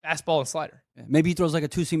fastball and slider. Yeah, maybe he throws like a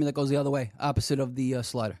two-seamer that goes the other way, opposite of the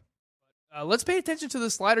slider. Let's pay attention to the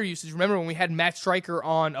slider usage. Remember when we had Matt Stryker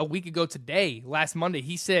on a week ago today, last Monday,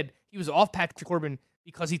 he said he was off Patrick Corbin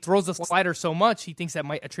because he throws the slider so much, he thinks that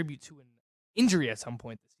might attribute to an injury at some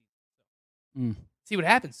point this season. See what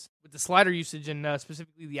happens with the slider usage and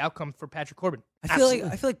specifically the outcome for Patrick Corbin. I feel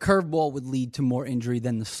like curveball would lead to more injury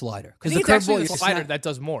than the slider. Because the curveball is the slider that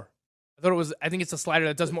does more. I think it's the slider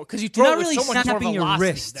that does more, because you throw You're it not really with so much more snapping your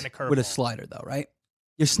velocity wrist than a curveball. with a slider, though, right?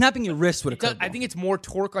 You're snapping your wrist with a curveball. I think it's more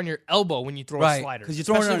torque on your elbow when you throw a slider, because you're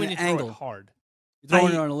throwing it on when an you throw angle. it hard. You're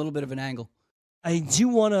throwing it on a little bit of an angle. I do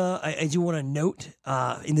want to note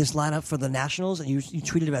in this lineup for the Nationals, and you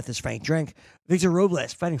tweeted about this, Frank Drink. Victor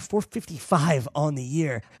Robles fighting 455 on the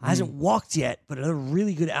year. Hasn't walked yet, but another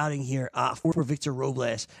really good outing here for Victor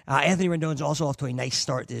Robles. Anthony Rendon's also off to a nice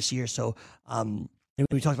start this year. So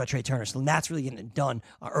we talked about Trey Turner. So that's really getting it done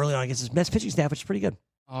early on against his Mets pitching staff, which is pretty good.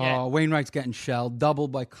 Wainwright's getting shelled.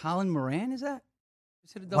 Doubled by Colin Moran, is that?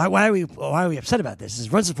 Why are we upset about this? This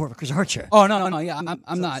is run support for Chris Archer. Oh, no. Yeah,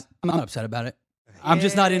 I'm not upset about it. I'm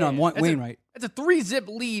just not in on Wainwright. It's a 3-zip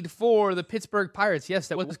lead for the Pittsburgh Pirates. Yes,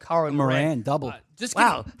 that was Colin Moran. Double.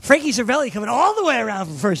 Frankie Cervelli coming all the way around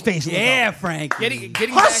from first base. Yeah, Frankie.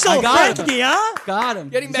 Getting Hustle, back, Frankie, huh? Got him.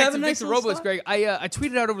 Getting back to Victor Robles, Greg, I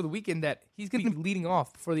tweeted out over the weekend that he's going to be leading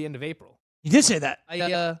off before the end of April. You did say that.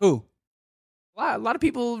 Who? A lot of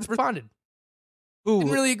people responded. Who?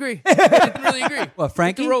 Didn't really agree. What,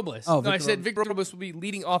 Frankie? Victor Robles. Oh, I said Victor Robles will be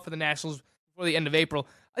leading off for the Nationals before the end of April.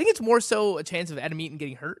 I think it's more so a chance of Adam Eaton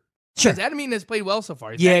getting hurt. Sure. Because Adam Eaton has played well so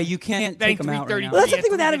far. You can't take him out right now. Well, that's the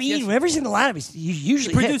thing with Adam Eaton. Whenever he's in the lineup, he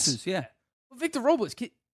usually produces. hits. Yeah. Well, Victor Robles,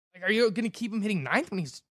 are you going to keep him hitting 9th when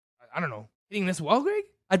he's, I don't know, hitting this well, Greg?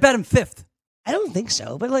 I'd bet him 5th. I don't think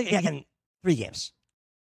so, but again, 3 games.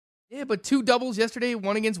 Yeah, but 2 doubles yesterday,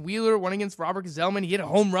 one against Wheeler, one against Robert Gsellman. He hit a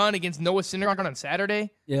home run against Noah Syndergaard on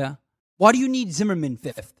Saturday. Yeah. Why do you need Zimmerman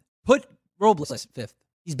 5th? Put Robles 5th.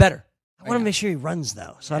 He's better. I want to make sure he runs,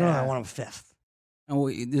 though, so I don't know if I want him 5th. Oh,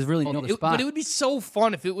 there's really no spot. But it would be so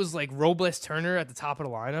fun if it was like Robles Turner at the top of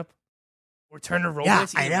the lineup, or Turner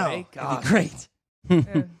Robles. Yeah, I know. It'd be great.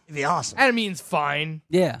 It'd be awesome. Adam Eaton's fine.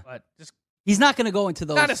 Yeah, but just he's not going to go into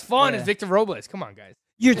those. Not as fun as Victor Robles. Come on, guys.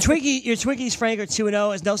 Your Twinkies, Frank, are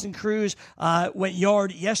 2-0 as Nelson Cruz went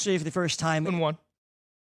yard yesterday for the first time. 2-1. My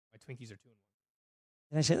Twinkies are 2-1.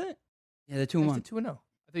 Did I say that? Yeah, they're 2-1. 2-0. I thought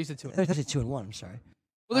you said 2-1. I thought you said 2-1. I'm sorry.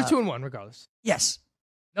 Well, they're 2-1 regardless. Yes.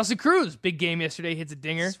 Nelson Cruz, big game yesterday, hits a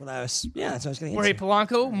dinger. That's what I was going to Jorge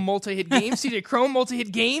Polanco, multi-hit game. CJ Cron,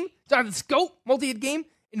 multi-hit game. Jonathan Scope, multi-hit game.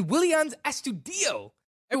 And Willians Astudillo,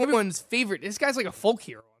 everyone's favorite. This guy's like a folk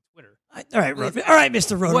hero on Twitter. All right,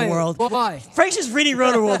 Mr. Roto World. Why? Frank's just reading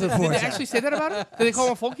Roto World before. Did they actually say that about him? Did they call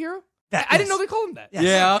him a folk hero? I didn't know they called him that. Yes.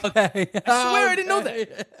 Yeah, okay. I swear I didn't know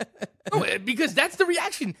that. No, because that's the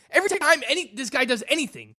reaction. Every time this guy does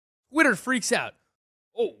anything, Twitter freaks out.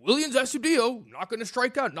 Oh, Willians Astudillo, not going to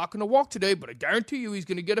strike out, not going to walk today, but I guarantee you he's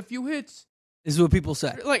going to get a few hits. This is what people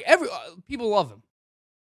say. Like, people love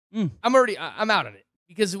him. I'm out on it.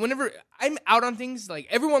 Because whenever I'm out on things, like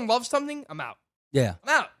everyone loves something, I'm out. Yeah. I'm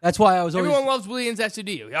out. That's why I was always... Everyone loves Willians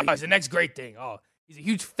Astudillo. Oh, he's the next great thing. Oh, he's a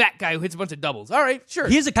huge fat guy who hits a bunch of doubles. All right, sure.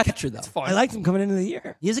 He is a catcher, though. It's fun. I liked him coming into the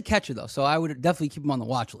year. He is a catcher, though, so I would definitely keep him on the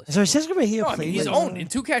watch list. So Cisco Mejia played. He's owned. In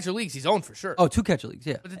 2 catcher leagues, he's owned for sure. Oh, 2 catcher leagues,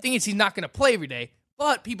 yeah. But the thing is, he's not going to play every day.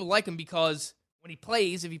 But people like him because when he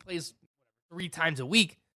plays, if he plays 3 times a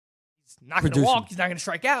week, he's not going to walk. He's not going to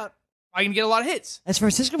strike out. Probably going to get a lot of hits. Has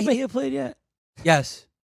Francisco Mejia played yet? Yes.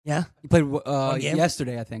 Yeah? He played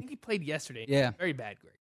yesterday, I I think. think he played yesterday. Yeah. Very bad,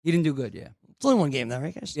 Greg. He didn't do good, yeah. It's only 1 game, though,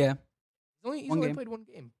 right, guys? Yeah. He's only played 1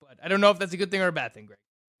 game. But I don't know if that's a good thing or a bad thing, Greg. To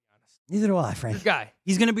be honest. Neither do I, Frank. Good guy.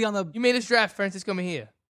 He's going to be on the... You made this draft, Francisco Mejia.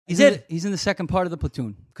 He's in the second part of the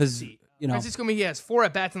platoon because, you know... Francisco Mejia has 4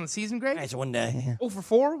 at-bats on the season, Greg. It's 1 day. Yeah. 0 for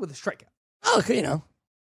 4 with a strikeout. Oh, you know.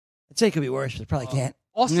 I'd say it could be worse, but it probably can't.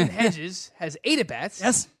 Austin Hedges has 8 at-bats.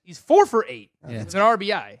 Yes. He's 4 for 8. Yeah. It's an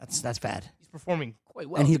RBI. That's bad. He's performing quite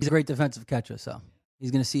well. And he's a great defensive catcher, so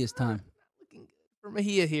he's going to see his time. Looking good for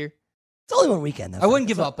Mejia here. It's only 1 weekend, though. I wouldn't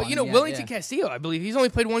give up But, on you know, him. Wellington Castillo, I believe, he's only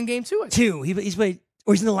played 1 game, too. 2. He's played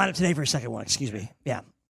Or he's in the lineup today for a second one, excuse me. Yeah.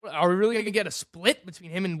 Are we really going to get a split between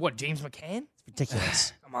him and James McCann? It's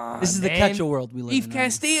ridiculous. Come on, This is the man. catcher world we live Eve in.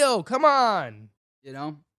 Castillo, come on. You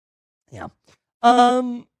know? Yeah.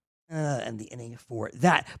 And the inning for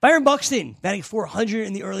that. Byron Buxton batting 400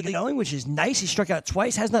 in the early going, which is nice. He struck out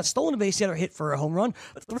twice, has not stolen a base yet or hit for a home run,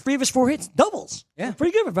 but 3 of his 4 hits, doubles. Yeah.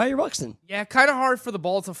 Pretty good for Byron Buxton. Yeah, kind of hard for the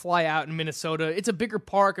ball to fly out in Minnesota. It's a bigger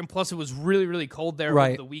park, and plus it was really, really cold there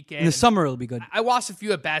over the weekend. In the summer, it'll be good. I watched a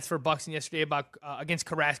few at-bats for Buxton yesterday against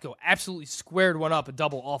Carrasco. Absolutely squared one up, a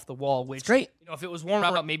double off the wall, which, great. If it was warm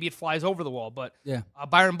up, maybe it flies over the wall. But Yeah.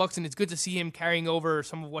 Byron Buxton, it's good to see him carrying over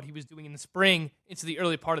some of what he was doing in the spring into the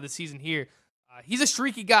early part of the season here. He's a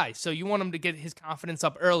streaky guy, so you want him to get his confidence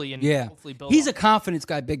up early and hopefully build He's up. a confidence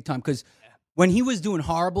guy big time because when he was doing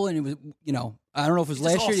horrible and it was, I don't know if it was He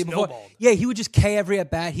just last year or the year before. snowballed. Yeah, he would just K every at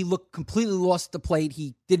bat. He looked completely lost at the plate.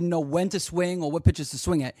 He didn't know when to swing or what pitches to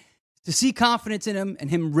swing at. To see confidence in him and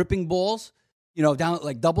him ripping balls, down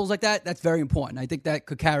like doubles like that, that's very important. I think that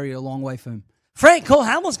could carry a long way for him. Frank Cole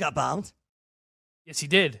Hamels got bombed. Yes, he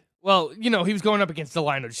did. Well, he was going up against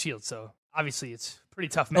Delino Shields, so obviously it's pretty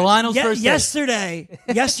tough match. Delino's first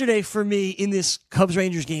yesterday for me in this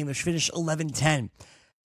Cubs-Rangers game, which finished 11-10,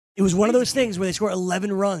 it was one of those things where they score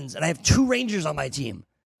 11 runs, and I have 2 Rangers on my team.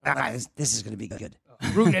 This is going to be good.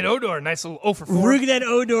 Rougned Odor, nice little 0 for 4. Rougned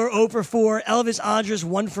Odor, 0 for 4. Elvis Andrus,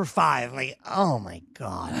 1 for 5. Like, oh, my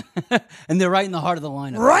God. And they're right in the heart of the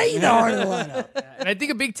lineup. Right in the heart of the lineup. And I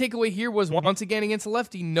think a big takeaway here was once again against the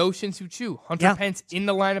lefty, no Shin-Soo Choo. Hunter Pence in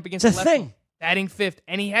the lineup against It's the a lefty, thing. batting 5th,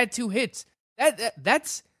 and he had 2 hits.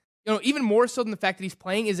 That's even more so than the fact that he's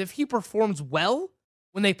playing is if he performs well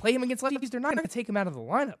when they play him against lefties, they're not going to take him out of the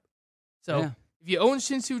lineup. So if you own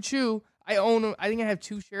Shin-Soo Choo, I own him. I think I have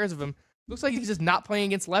 2 shares of him. Looks like he's just not playing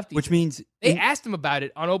against lefties. Which means they asked him about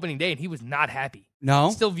it on opening day, and he was not happy. No?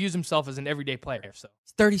 He still views himself as an everyday player. So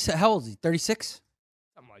He's 30. How old is he? 36?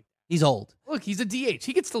 something like that. He's old. Look, he's a DH.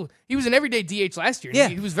 He was an everyday DH last year. Yeah.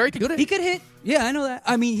 He was very good at it. He could hit. Yeah, I know that.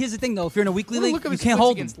 I mean, here's the thing, though. If you're in a weekly league, Look at you his can't splits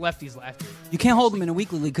hold him. against lefties last year. You can't hold him in a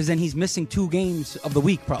weekly league because then he's missing 2 games of the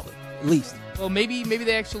week, probably, at least. Well, maybe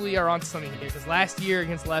they actually are onto something here because last year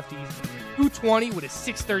against lefties, 220 with a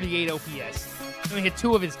 638 OPS. He only hit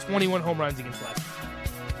 2 of his 21 home runs against lefties.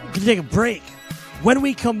 We're going to take a break. When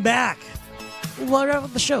we come back, we'll wrap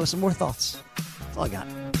up the show. Some more thoughts. That's all I got.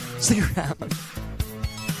 Stick around.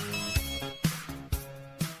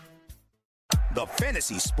 The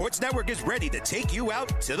Fantasy Sports Network is ready to take you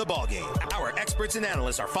out to the ballgame. Our experts and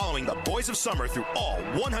analysts are following the Boys of Summer through all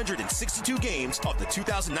 162 games of the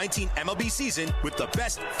 2019 MLB season with the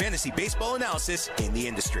best fantasy baseball analysis in the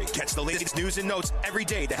industry. Catch the latest news and notes every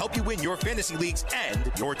day to help you win your fantasy leagues and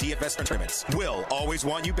your DFS tournaments. We'll always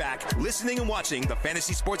want you back listening and watching the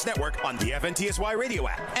Fantasy Sports Network on the FNTSY radio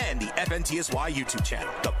app and the FNTSY YouTube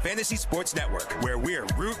channel. The Fantasy Sports Network, where we're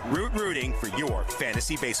rooting for your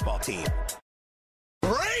fantasy baseball team.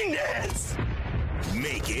 Rain dance!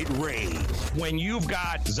 Make it rain. When you've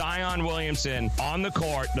got Zion Williamson on the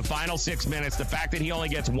court, the final 6 minutes, the fact that he only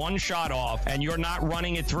gets 1 shot off and you're not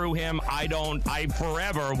running it through him, I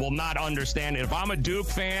forever will not understand it. If I'm a Duke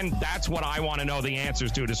fan, that's what I want to know the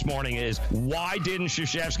answers to this morning is why didn't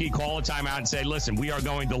Krzyzewski call a timeout and say, listen, we are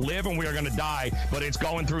going to live and we are going to die, but it's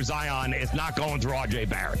going through Zion. It's not going through R.J.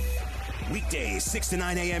 Barrett. Weekdays, 6 to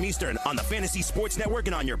 9 a.m. Eastern on the Fantasy Sports Network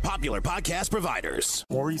and on your popular podcast providers.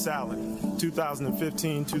 Maurice Allen,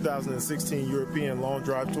 2015-2016 European Long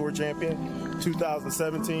Drive Tour champion,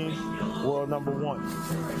 2017 world number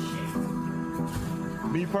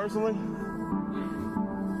 1. Me personally,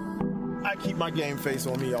 I keep my game face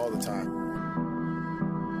on me all the time.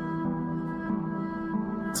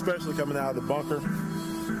 Especially coming out of the bunker,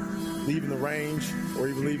 leaving the range, or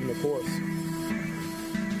even leaving the course.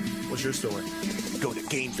 What's your story? Go to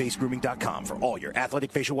GameFaceGrooming.com for all your athletic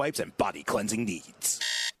facial wipes and body cleansing needs.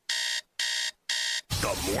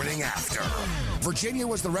 The morning after. Virginia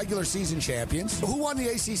was the regular season champions. Who won the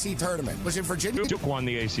ACC tournament? Was it Virginia? Duke won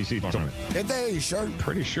the ACC tournament. Did they? Are you sure?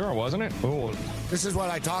 Pretty sure, wasn't it? Ooh. This is what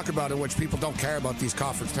I talk about in which people don't care about these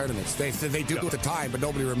conference tournaments. They do at the time, but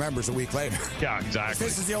nobody remembers a week later. Yeah, exactly.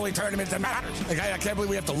 This is the only tournament that matters. Like, I can't believe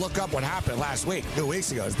we have to look up what happened last week, 2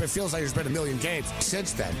 weeks ago. It feels like there's been a million games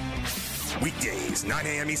since then. Weekdays, 9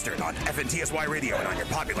 a.m. Eastern on FNTSY Radio and on your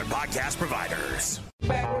popular podcast providers.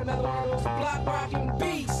 Back with another one of those block rocking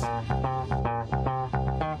beats.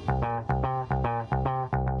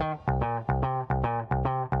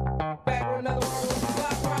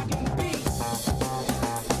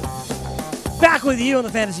 Back with you on the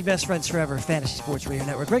Fantasy Best Friends Forever Fantasy Sports Radio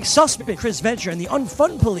Network. Greg Sussman, Chris Venture, and the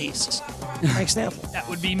Unfun Police. Frank Stanfield. That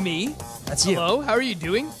would be me. That's you. Hello, how are you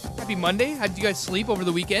doing? Happy Monday. How did you guys sleep over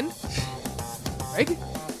the weekend? Greg?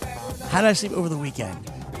 How did I sleep over the weekend?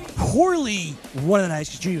 Poorly one of the nights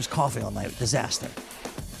because Judy was coughing all night. Disaster.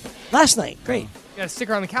 Last night, great. You gotta stick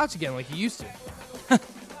her on the couch again like you used to.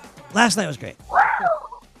 Last night was great.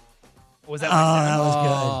 Was that that was good.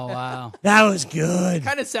 Oh, wow. That was good.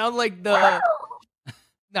 Kind of sound like the...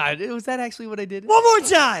 Nah, was that actually what I did? One more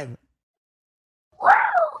time.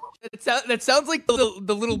 That sounds like the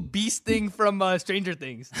little beast thing from Stranger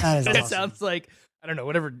Things. That That awesome. sounds like, I don't know,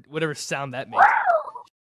 whatever sound that makes.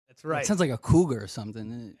 That's right. It sounds like a cougar or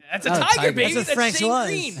something. That's a Not tiger, baby. That's what Frank's Shane was.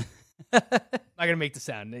 Green. I'm not gonna make the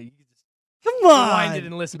sound. You just Come rewind it on.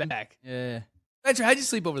 and listen back. Yeah. Venture, how'd you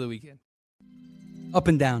sleep over the weekend? Up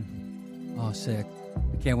and down. Oh, sick.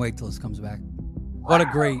 I can't wait till this comes back. What a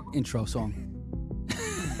great intro song.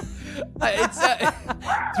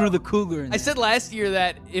 Through the cougar. I said last year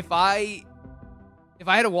that if I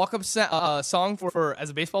had a walk-up song for as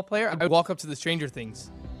a baseball player, I would walk up to the Stranger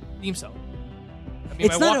Things theme song. That'd be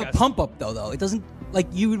It's my not a walkout. pump-up, though. It doesn't, like,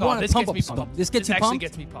 you would Oh, want this a pump-up gets me song. pumped. This gets you actually pumped?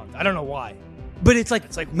 gets me pumped. I don't know why. But it's like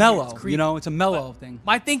weird. mellow, It's creepy. you know? It's a mellow thing.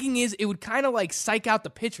 My thinking is it would kind of like psych out the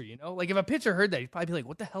pitcher, you know? Like if a pitcher heard that, he'd probably be like,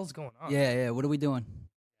 what the hell's going on? Yeah, what are we doing?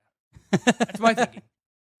 That's my thinking.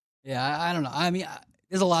 Yeah, I don't know. I mean,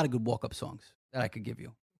 there's a lot of good walk-up songs that I could give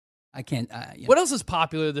you. I can't. What else is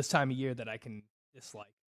popular this time of year that I can dislike?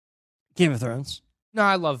 Game of Thrones. No,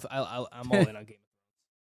 I'm all in on Game of Thrones.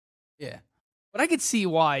 Yeah. But I could see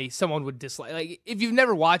why someone would dislike. Like, if you've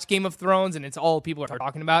never watched Game of Thrones and it's all people are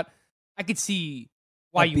talking about, I could see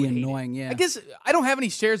why That'd you be would hate annoying, it. yeah. I guess I don't have any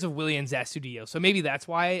shares of Willie and Zach Studio, so maybe that's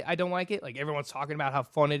why I don't like it. Like, everyone's talking about how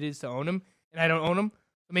fun it is to own them, and I don't own them.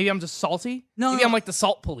 Maybe I'm just salty. No, Maybe I'm like the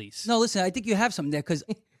salt police. No, listen, I think you have something there because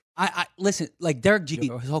I listen, like Derek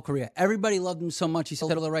Jeter, his whole career, everybody loved him so much. He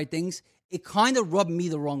said all the right things. It kind of rubbed me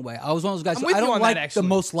the wrong way. I was one of those guys. I'm who with I you don't on like that, actually. the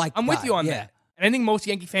most liked I'm with guy. you on Yeah. that. And I think most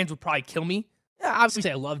Yankee fans would probably kill me. Yeah, obviously,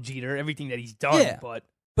 I love Jeter, everything that he's done, Yeah. but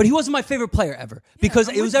he wasn't my favorite player ever because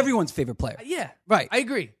I'm it with was you. everyone's favorite player. Yeah, Right. I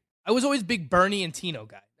agree. I was always big Bernie and Tino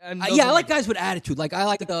guy. And those Yeah, were I like my- guys with attitude. Like I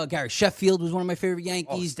like Gary Sheffield was one of my favorite Oh,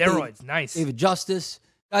 Yankees. steroids, nice. David Justice,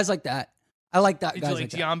 guys like that. I like that. Did guys you like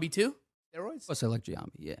that. Giambi too? Steroids? Of course, I like Giambi.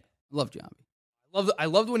 Yeah, I love Giambi. I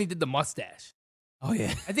loved when he did the mustache. Oh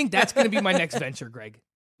yeah, I think that's going to be my next venture, Greg.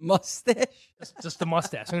 mustache. Just the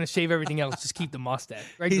mustache. I'm going to shave everything else. Just keep the mustache.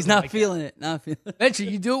 Greg He's doesn't not like feeling it. Not feeling it. Venture,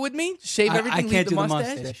 you do it with me? Just shave everything, I leave can't the do the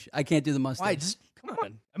mustache? mustache. I can't do the mustache. Why? Just come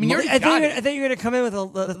on. I mean, you already I got thought it. you were going to come in with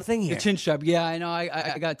the thing here. The chin strap. Yeah, I know.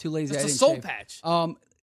 I got too lazy. Just I a didn't soul shave. patch.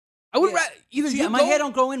 I would yeah. rather either See, you my go, hair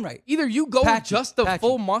don't grow in right. Either you go Patchy, with just the patchy.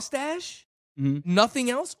 full mustache, nothing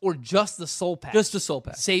else, or just the soul patch. Just the soul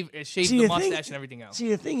patch. Shave See, the the mustache thing- and everything else. See,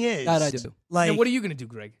 the thing is, That I do. like, And what are you going to do,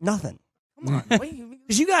 Greg? nothing. Come on.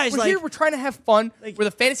 Because you guys, We're like, here, we're trying to have fun. We're the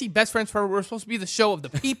fantasy best friends forever. We're supposed to be the show of the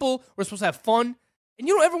people. We're supposed to have fun. And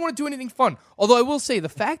you don't ever want to do anything fun. Although I will say, the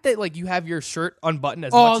fact that like you have your shirt unbuttoned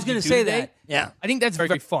as much I was as you gonna do say today, that. Yeah. I think that's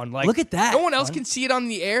very fun. Like, Look at that. No one else can see it on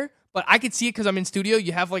the air, but I could see it because I'm in studio.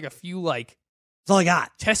 You have like a few like that's all I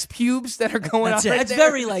got. chest pubes that are going That's on. it. Right That's there.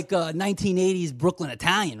 very like 1980s Brooklyn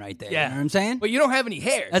Italian right there. Yeah. You know what I'm saying? But you don't have any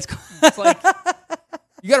hair. That's It's like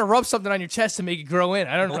you got to rub something on your chest to make it grow in.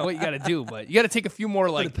 I don't know what you got to do, but you got to take a few more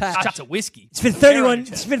like patch. shots of whiskey. It's been 31.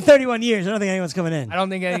 It's been 31 years. I don't think anyone's coming in. I don't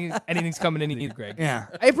think anything's coming in either, Greg. Yeah.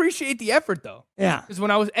 I appreciate the effort though. Yeah. Because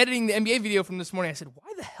when I was editing the NBA video from this morning, I said,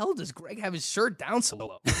 "Why the hell does Greg have his shirt down so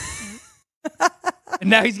low?" And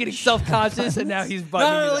now he's getting self-conscious, and now he's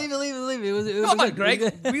buttoning no, it up. leave it. It was Come on, good.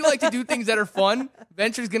 Greg. We like to do things that are fun.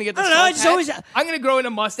 Venture's gonna get the I don't know, I soul just patch. always- I'm gonna grow in a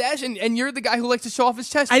mustache, and you're the guy who likes to show off his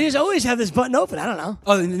chest. I just always have this button open. I don't know.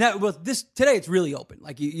 Oh, and that, well, today it's really open.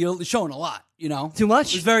 Like you're showing a lot. You know, Too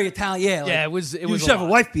much? It was very Italian. Yeah, like, Yeah, it was. It you was. should a have a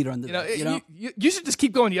lot. wife beater under You know, there. You know, you should just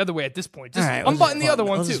keep going the other way at this point. Just All right, we'll unbutton just the other button-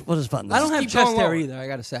 one we'll too. just- We'll just button this. I don't have keep chest going hair lower. either. I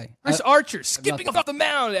gotta say, Chris Archer skipping off the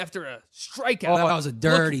mound after a strikeout. Oh, that was a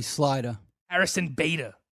dirty slider. Harrison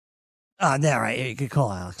Beta. Oh, there, right. You could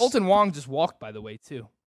call Alex. Colton Wong just walked, by the way, too.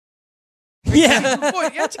 Yeah. Good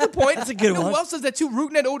point. Yeah, that's a good point. That's a good You know one. who else does that too?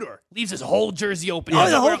 Rootnet Odor leaves his whole jersey open. He Oh,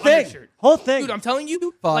 doesn't the wear whole an thing. undershirt. Whole thing. Dude, I'm telling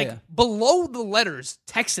you, Fire. like below the letters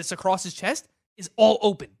Texas across his chest is all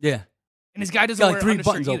open. Yeah. And this guy doesn't Got like wear 3 an undershirt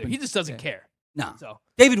buttons either. open. He just doesn't Yeah. care. No. So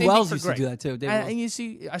David same thing Wells for used Greg. to do that too. David And Wells. you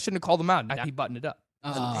see, I shouldn't have called him out. Now he buttoned it up.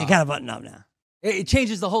 You got to button up now. It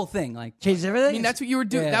changes the whole thing. Like Changes everything? I mean, that's what you were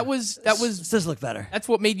doing. Yeah. That was. This does look better. That's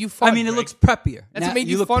what made you fun. I mean, it Greg. looks preppier. That's Now, what made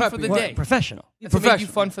you look fun for preppier. the What? day. Professional. That's what made you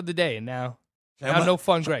Professional. fun for the day, and now I'm no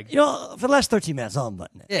fun, Greg. You know, for the last 13 minutes, I'll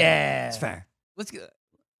unbutton it. Yeah. It's fair. Let's get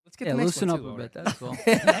Yeah, the next loosen one up too, a bit. Ulrich. That's cool. Want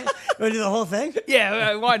to do the whole thing?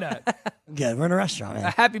 Yeah, why not? Good. We're in a restaurant,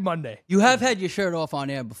 man. Happy Monday. You have had your shirt off on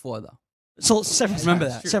air before, though. So several Remember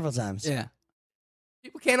times. that. Several times. Yeah.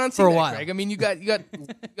 People can't unsee For a that, while. Greg. I mean, you got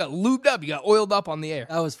lubed up, you got oiled up on the air.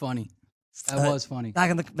 That was funny. That was funny. Back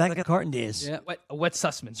in the Carton days. Yeah. A wet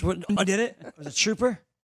Sussman. So I did it. I was a trooper.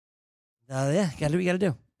 Yeah, gotta do what you gotta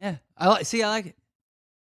do. Yeah. I like it. It's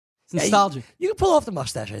Yeah, nostalgic. You can pull off the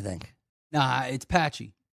mustache, I think. Nah, it's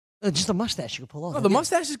patchy. Just a mustache you can pull off. Oh, the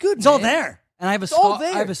mustache is good. It's all man. there. And I have a It's all scar.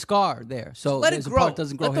 there. I have a scar there, so Let it there's a grow. part that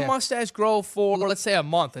doesn't grow Let the hair. mustache grow for, let's say, a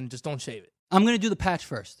month and just don't shave it. I'm gonna do the patch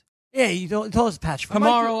first. Yeah, you don't tell us patch.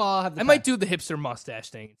 Tomorrow I'll have the I might do the hipster mustache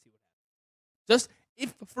thing and see what happens. Just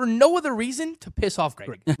if for no other reason to piss off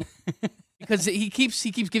Greg, because he keeps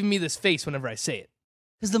giving me this face whenever I say it.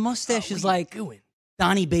 Because the mustache What is are you like doing?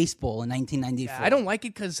 Donnie Baseball in 1994. Yeah, I don't like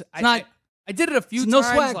it because not- I did it a few There's no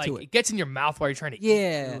times. swag Like to it. it gets in your mouth while you're trying to eat.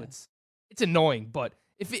 Yeah. Too. It's annoying. But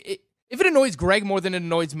if it annoys Greg more than it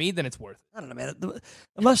annoys me, then it's worth it. I don't know, man.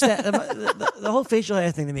 The mustache, the whole facial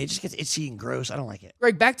hair thing to me, it just gets itchy and gross. I don't like it.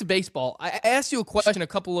 Greg, back to baseball. I asked you a question a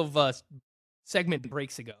couple of segment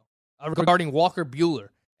breaks ago regarding Walker Buehler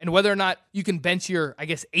and whether or not you can bench your, I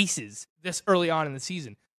guess, aces this early on in the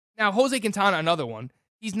season. Now, Jose Quintana, another one.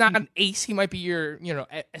 He's not an ace. He might be your,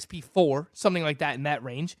 SP4, something like that in that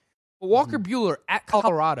range. But Walker Buehler at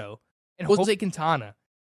Colorado and Jose Quintana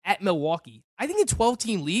at Milwaukee. I think in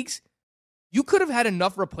 12-team leagues, you could have had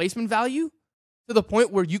enough replacement value to the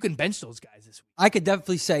point where you can bench those guys this week. I could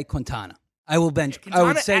definitely say Quintana. I will bench. Quintana I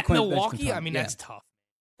would say at bench Milwaukee. Quintana. I mean, Yeah. that's tough.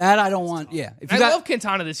 That I don't want. Yeah, if you I got, love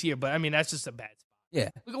Quintana this year, but I mean, that's just a bad spot. yeah,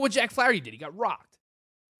 Look at what Jack Flaherty did. He got rocked.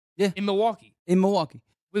 Yeah. In Milwaukee. in Milwaukee.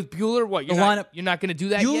 With Buehler, what? You're The not, lineup- you're not going to do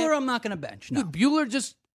that Buehler, yet? I'm not going to bench. No. Dude,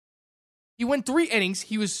 Buehler he went 3 innings.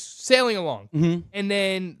 He was sailing along. Mhm. And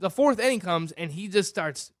then the 4th inning comes, and he just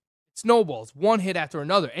starts snowballs, one hit after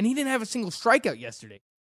another. And he didn't have a single strikeout yesterday.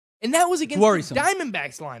 And that was against worrisome. the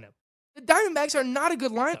Diamondbacks lineup. The Diamondbacks are not a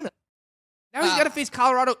good lineup. Now he's got to face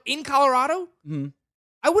Colorado in Colorado? Mhm.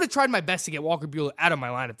 I would have tried my best to get Walker Buehler out of my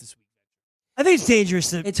lineup this week. I think it's dangerous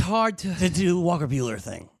to It's hard to. do the Walker Buehler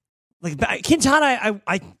thing. Like Quintana,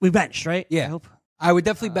 we benched, right? Yeah. I hope. I would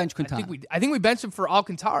definitely bench Quintana. I think we benched him for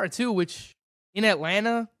Alcantara too, which in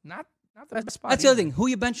Atlanta, not the best spot. That's the other either. thing. Who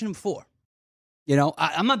you benching him for? You know,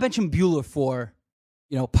 I'm not benching Buehler for,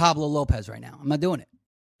 Pablo Lopez right now. I'm not doing it.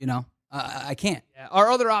 I can't. Yeah, our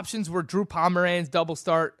other options were Drew Pomeranz double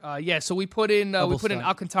start. So we put in Double start.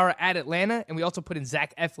 Alcantara at Atlanta, and we also put in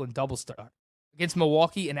Zach Eflin double start against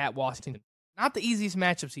Milwaukee and at Washington. Not the easiest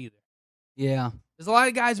matchups either. Yeah. There's a lot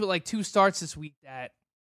of guys with like 2 starts this week that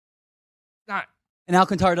not. And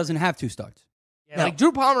Alcantara doesn't have 2 starts. Yeah, like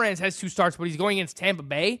Drew Pomeranz has 2 starts, but he's going against Tampa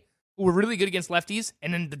Bay, who were really good against lefties,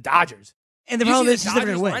 and then the Dodgers. And the You problem see is the he's never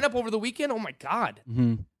Dodgers going to win. lineup over the weekend. Oh my God,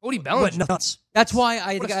 Mm-hmm. Cody Bellinger. What nuts? That's why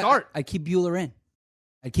I What a think start. I keep Buehler in.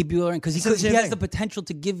 I keep Buehler in because It's the he same has thing. the potential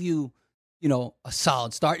to give you, a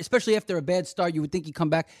solid start, especially after a bad start. You would think he'd come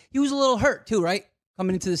back. He was a little hurt too, right?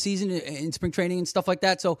 Coming into the season in spring training and stuff like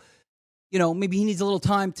that. So, maybe he needs a little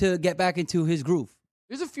time to get back into his groove.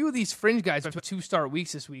 There's a few of these fringe guys with 2-start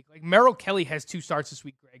weeks this week. Like Merrill Kelly has 2 starts this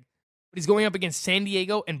week, Greg, but he's going up against San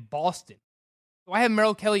Diego and Boston. So I have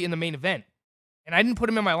Merrill Kelly in the main event, and I didn't put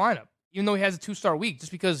him in my lineup, even though he has a 2-star week,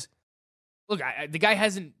 just because. Look, the guy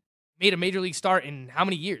hasn't made a major league start in how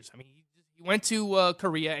many years? I mean, he went to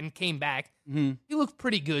Korea and came back. Mm-hmm. He looked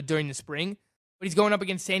pretty good during the spring, but he's going up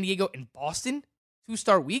against San Diego and Boston,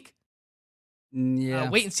 2-star week. Yeah.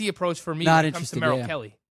 Wait and see approach for me Not when it comes to interested, Merrill yeah.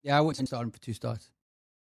 Kelly. Yeah, I wouldn't start him for 2 starts.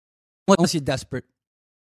 Unless you're desperate.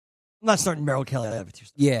 I'm not starting Merrill Kelly over 2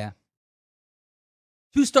 starts. Yeah.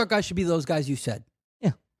 2-star guys should be those guys you said.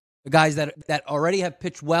 Yeah. The guys that already have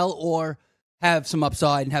pitched well or have some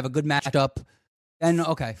upside and have a good matchup. Then,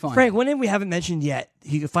 okay, fine. Frank, one name we haven't mentioned yet,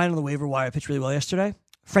 you could find on the waiver wire, pitched really well yesterday.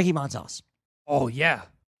 Frankie Montas. Oh, yeah.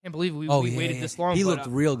 Can't believe we waited this long. He but, looked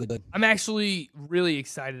real good. I'm actually really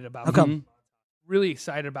excited about How him. come? Really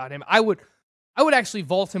excited about him. I would actually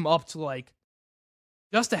vault him up to like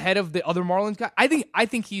just ahead of the other Marlins guy. I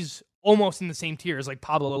think he's almost in the same tier as like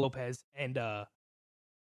Pablo Lopez and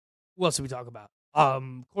who else did we talk about?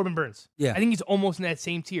 Corbin Burns. Yeah. I think he's almost in that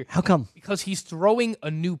same tier. How come? Because he's throwing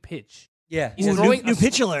a new pitch. Yeah. He's Ooh, throwing new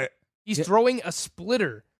pitch alert. He's throwing a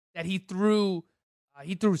splitter that he threw.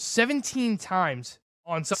 He threw 17 times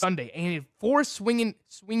on Sunday, and he had 4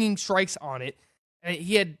 swinging strikes on it. And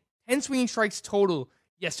he had 10 swinging strikes total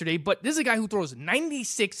yesterday. But this is a guy who throws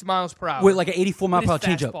 96 miles per hour With like an 84 mile with per hour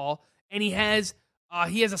his changeup. fastball, and he has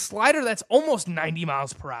a slider that's almost 90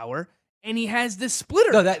 miles per hour, and he has this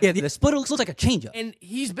splitter. No, the splitter looks like a changeup. And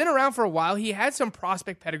he's been around for a while. He had some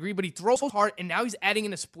prospect pedigree, but he throws hard, and now he's adding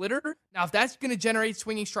in a splitter. Now, if that's going to generate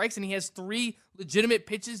swinging strikes, and he has 3 legitimate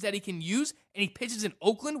pitches that he can use, and he pitches in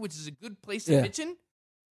Oakland, which is a good place to pitch in,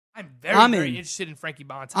 I'm very interested in Frankie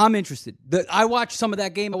Montas. I'm interested. I watched some of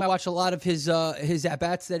that game. I watched a lot of his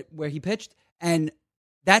at-bats where he pitched, and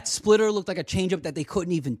that splitter looked like a changeup that they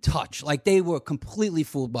couldn't even touch. Like, they were completely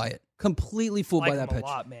fooled by it. Completely fooled by that pitch. A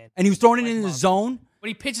lot, man. And he was throwing it in the zone. But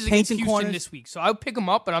he pitches against Houston this week, so I would pick him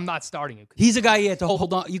up, but I'm not starting him. He's a guy you have to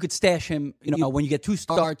hold on. You could stash him, when you get 2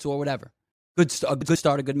 starts or whatever. A good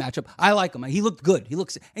start, a good matchup. I like him. He looked good.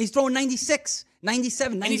 And he's throwing 96,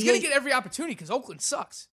 97, 98. And he's going to get every opportunity because Oakland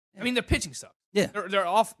sucks. I mean, their pitching sucks. Yeah. They're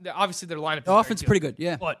off. Obviously, their lineup is The offense is pretty good,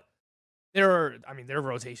 yeah. But their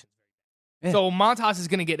rotation. Yeah. So Montas is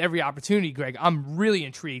going to get every opportunity, Greg. I'm really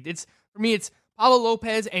intrigued. For me, it's Pablo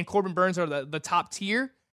Lopez and Corbin Burns are the top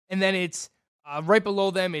tier. And then it's right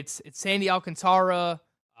below them, it's Sandy Alcantara,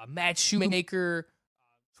 Matt Shoemaker.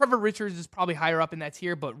 Trevor Richards is probably higher up in that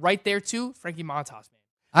tier. But right there, too, Frankie Montas, man.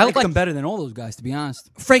 I like him better than all those guys, to be honest.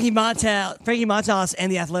 Frankie Montas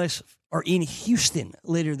and the Athletics are in Houston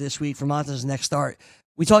later this week for Montas' next start.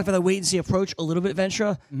 We talked about the wait-and-see approach a little bit,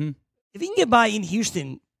 Ventura. Mm-hmm. If he can get by in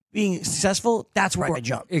Houston being successful, that's where I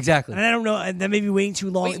jump. Exactly. And I don't know, and that may be waiting too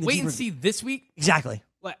long. Wait and see this week? Exactly.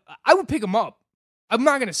 I would pick him up. I'm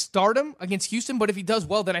not going to start him against Houston, but if he does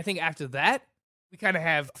well, then I think after that, we kind of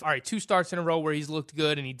have, 2 starts in a row where he's looked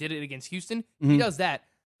good and he did it against Houston. If he does that,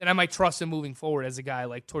 then I might trust him moving forward as a guy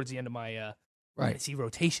towards the end of my fantasy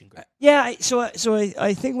rotation. Greg. Yeah, so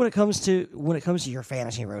I think when it comes to your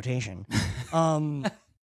fantasy rotation, I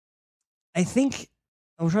think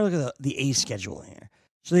I'm trying to look at the A's schedule here.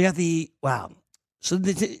 So they got they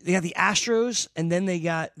got the Astros, and then they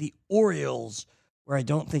got the Orioles, where I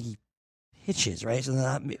don't think he pitches, right? So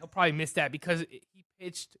he'll probably miss that because he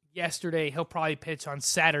pitched yesterday. He'll probably pitch on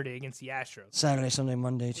Saturday against the Astros. Saturday, Sunday,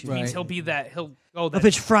 Monday, Tuesday. Which means he'll be that. He'll go that. He'll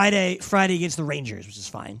pitch Friday against the Rangers, which is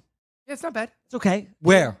fine. Yeah, it's not bad. It's okay.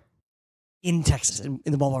 Where? In Texas, in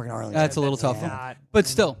the ballpark in Arlington. That's a little tough. But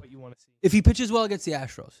still, if he pitches well against the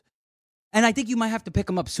Astros. And I think you might have to pick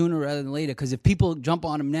him up sooner rather than later, because if people jump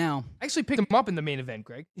on him now. I actually picked him up in the main event,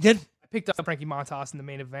 Greg. You did? I picked up Frankie Montas in the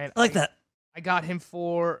main event. I like that. I got him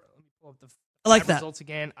for, let me pull up the results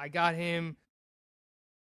again. I got him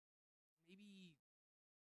maybe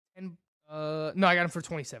 10, no, I got him for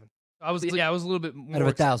 27. So I was a little bit more out of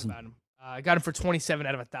 1,000. about him. I got him for 27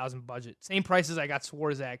 out of 1,000 budget. Same prices I got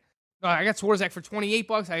Swarzak. No, I got Swarzak for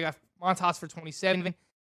 $28. I got Montas for 27, and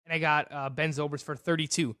I got Ben Zobrist for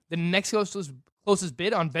 32. The next closest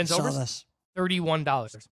bid on Ben Zobrist,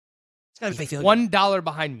 $31. It's gotta be $1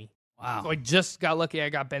 behind me. Wow! So I just got lucky. I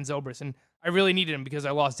got Ben Zobrist, and I really needed him because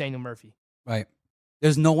I lost Daniel Murphy. Right.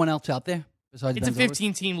 There's no one else out there besides. It's Ben a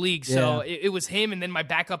 15-team league, so it was him, and then my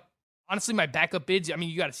backup. Honestly, my backup bids. I mean,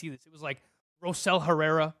 you got to see this. It was like Rosell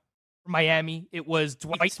Herrera for Miami. It was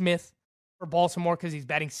Dwight Smith for Baltimore because he's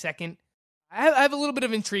batting second. I have a little bit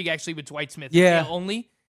of intrigue actually with Dwight Smith. Yeah, only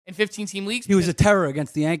in 15-team leagues. He was a terror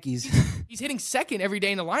against the Yankees. He's hitting second every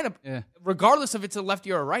day in the lineup, yeah, regardless if it's a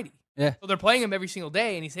lefty or a righty. Yeah. So they're playing him every single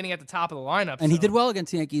day, and he's hitting at the top of the lineup. And he did well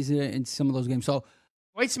against the Yankees in some of those games. So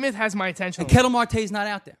Dwight Smith has my attention. And Ketel Marte's not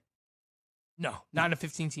out there. No, not in a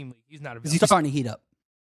 15-team league. He's not available. He's starting to heat up.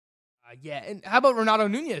 Yeah, and how about Renato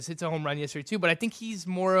Nunez hits a home run yesterday too? But I think he's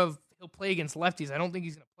he'll play against lefties. I don't think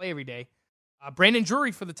he's going to play every day. Brandon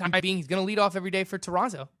Drury, for the time being, he's going to lead off every day for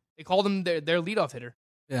Toronto. They called him their leadoff hitter.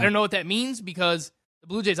 Yeah. I don't know what that means because the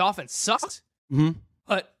Blue Jays offense sucks. Mm-hmm.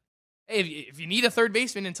 But hey, if you need a third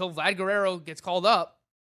baseman until Vlad Guerrero gets called up,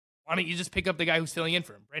 why don't you just pick up the guy who's filling in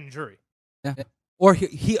for him, Brandon Drury? Yeah. Or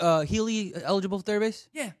Healy eligible for third base?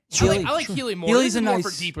 Yeah. I like Healy more. Healy's more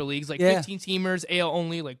for deeper leagues, like 15-teamers, AL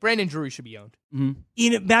only. Like Brandon Drury should be owned. Mm-hmm.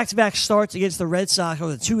 In back-to-back starts against the Red Sox,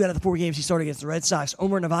 or the 2 out of the 4 games he started against the Red Sox,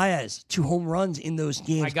 Omar Narvaez, 2 home runs in those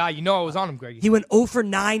games. My God, I was on him, Greg. He went 0 for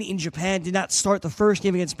 9 in Japan, did not start the first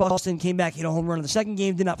game against Boston, came back, hit a home run in the second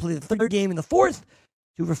game, did not play the third game in the fourth.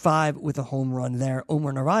 2 for 5 with a home run there.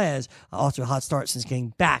 Omar Narvaez, off to a hot start since getting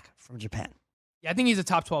back from Japan. Yeah, I think he's a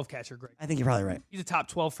top 12 catcher, Greg. I think you're probably right. He's a top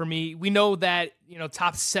 12 for me. We know that,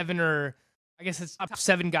 top 7 I guess it's top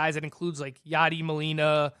 7 guys. That includes like Yadi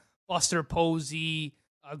Molina, Buster Posey,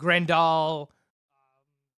 Grandal,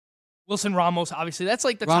 Wilson Ramos, obviously. That's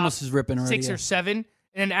like the Ramos top is ripping already, 6 or 7. And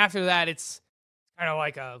then after that, it's kind of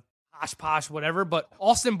like a posh, whatever. But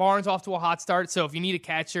Austin Barnes off to a hot start. So if you need a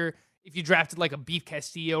catcher, if you drafted like a Beef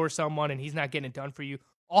Castillo or someone and he's not getting it done for you,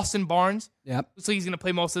 Austin Barnes, looks like he's going to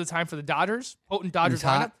play most of the time for the Dodgers, potent Dodgers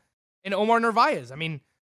lineup, and Omar Narvaez. I mean,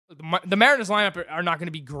 the Mariners lineup are not going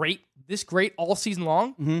to be great all season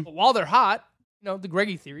long. But while they're hot, the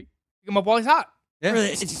Greggy theory, pick him up while he's hot. Yeah. Really,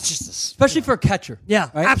 it's just especially for a catcher. Yeah,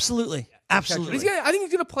 right? absolutely. Absolutely. I think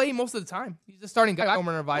he's going to play most of the time. He's the starting guy.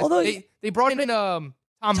 Omar Narvaez. Although they brought in Tom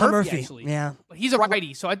Murphy, actually. Yeah. But he's a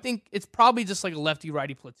righty, so I think it's probably just like a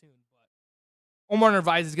lefty-righty platoon. But Omar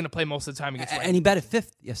Narvaez is going to play most of the time against righty. And he batted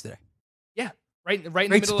 5th yesterday. Yeah, right in the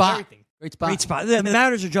middle of everything. Great spot. Great spot. The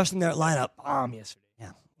Mariners adjusting their lineup. Yesterday.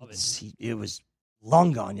 Yeah. It was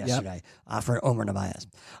long gone yesterday for Omar Narvaez.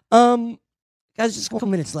 Guys, just a couple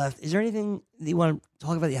minutes left. Is there anything that you want to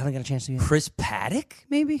talk about that you haven't got a chance to yet? Chris Paddock,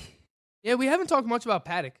 maybe? Yeah, we haven't talked much about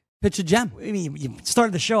Paddock. Pitch a gem. I mean, you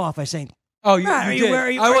started the show off by saying, "Oh, you did."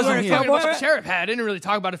 I wasn't here. Talking about the Sheriff hat. I didn't really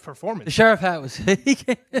talk about his performance. The Sheriff hat was.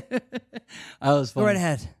 I was funny. Go right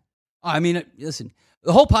ahead. I mean, listen,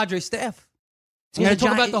 the whole Padres staff. You got to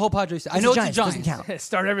talk about the whole Padres staff. I know it's the Giants. Doesn't count.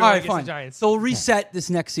 Start everyone against fine. the Giants. So we'll reset this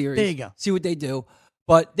next series. There you go. See what they do.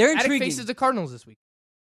 But they're Paddock intriguing. faces the Cardinals this week.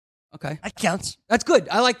 Okay. That counts. That's good.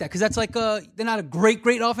 I like that because that's like they're not a great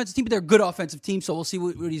offensive team, but they're a good offensive team. So we'll see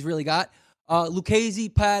what he's really got.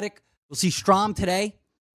 Lucchesi, Paddock. We'll see Strahm today.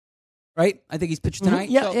 Right? I think he's pitching tonight.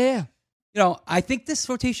 Mm-hmm. Yeah, So, I think this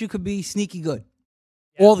rotation could be sneaky good.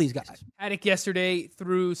 Yeah. All these guys. Paddock yesterday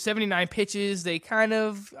threw 79 pitches. They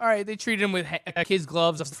they treated him with kid's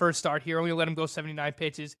gloves off the first start here. Only let him go 79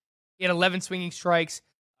 pitches. He had 11 swinging strikes.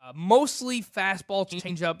 Mostly fastball,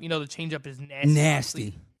 changeup. The changeup is nasty.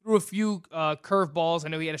 Nasty. Threw a few curveballs. I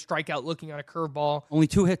know he had a strikeout looking on a curveball. Only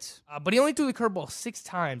 2 hits. But he only threw the curveball 6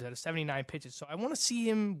 times out of 79 pitches. So I want to see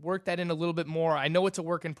him work that in a little bit more. I know it's a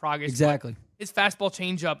work in progress. Exactly. His fastball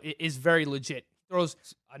changeup is very legit. He throws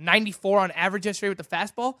 94 on average yesterday with the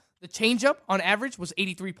fastball. The changeup on average was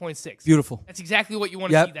 83.6. Beautiful. That's exactly what you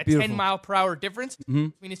want to see. That beautiful. 10-mile-per-hour difference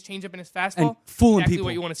between his changeup and his fastball. And fooling exactly people.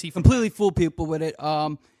 What you want to see from completely fool people with it.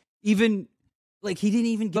 Even like he didn't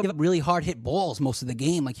even give up really hard hit balls most of the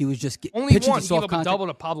game. Like he was just only pitching one. to He gave soft up contact. a double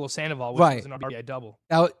to Pablo Sandoval, which was an RBI double.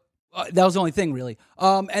 That was the only thing really.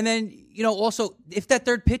 And then also if that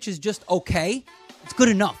third pitch is just okay, it's good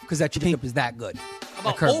enough because that changeup is that good.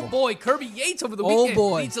 How about old boy Kirby Yates over the weekend?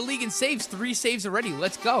 Boy. Leads the league in saves, 3 saves already.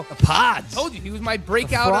 Let's go. The Pods. I told you he was my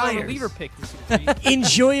breakout reliever pick this week.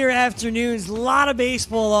 Enjoy your afternoons. A lot of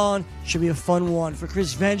baseball on. Should be a fun one. For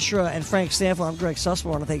Chris Ventura and Frank Stanfield, I'm Greg Sussman. I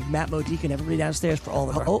want to thank Matt Modica and everybody downstairs for all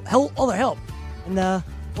their help. And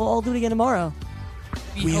we'll all do it again tomorrow.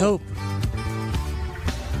 We hope.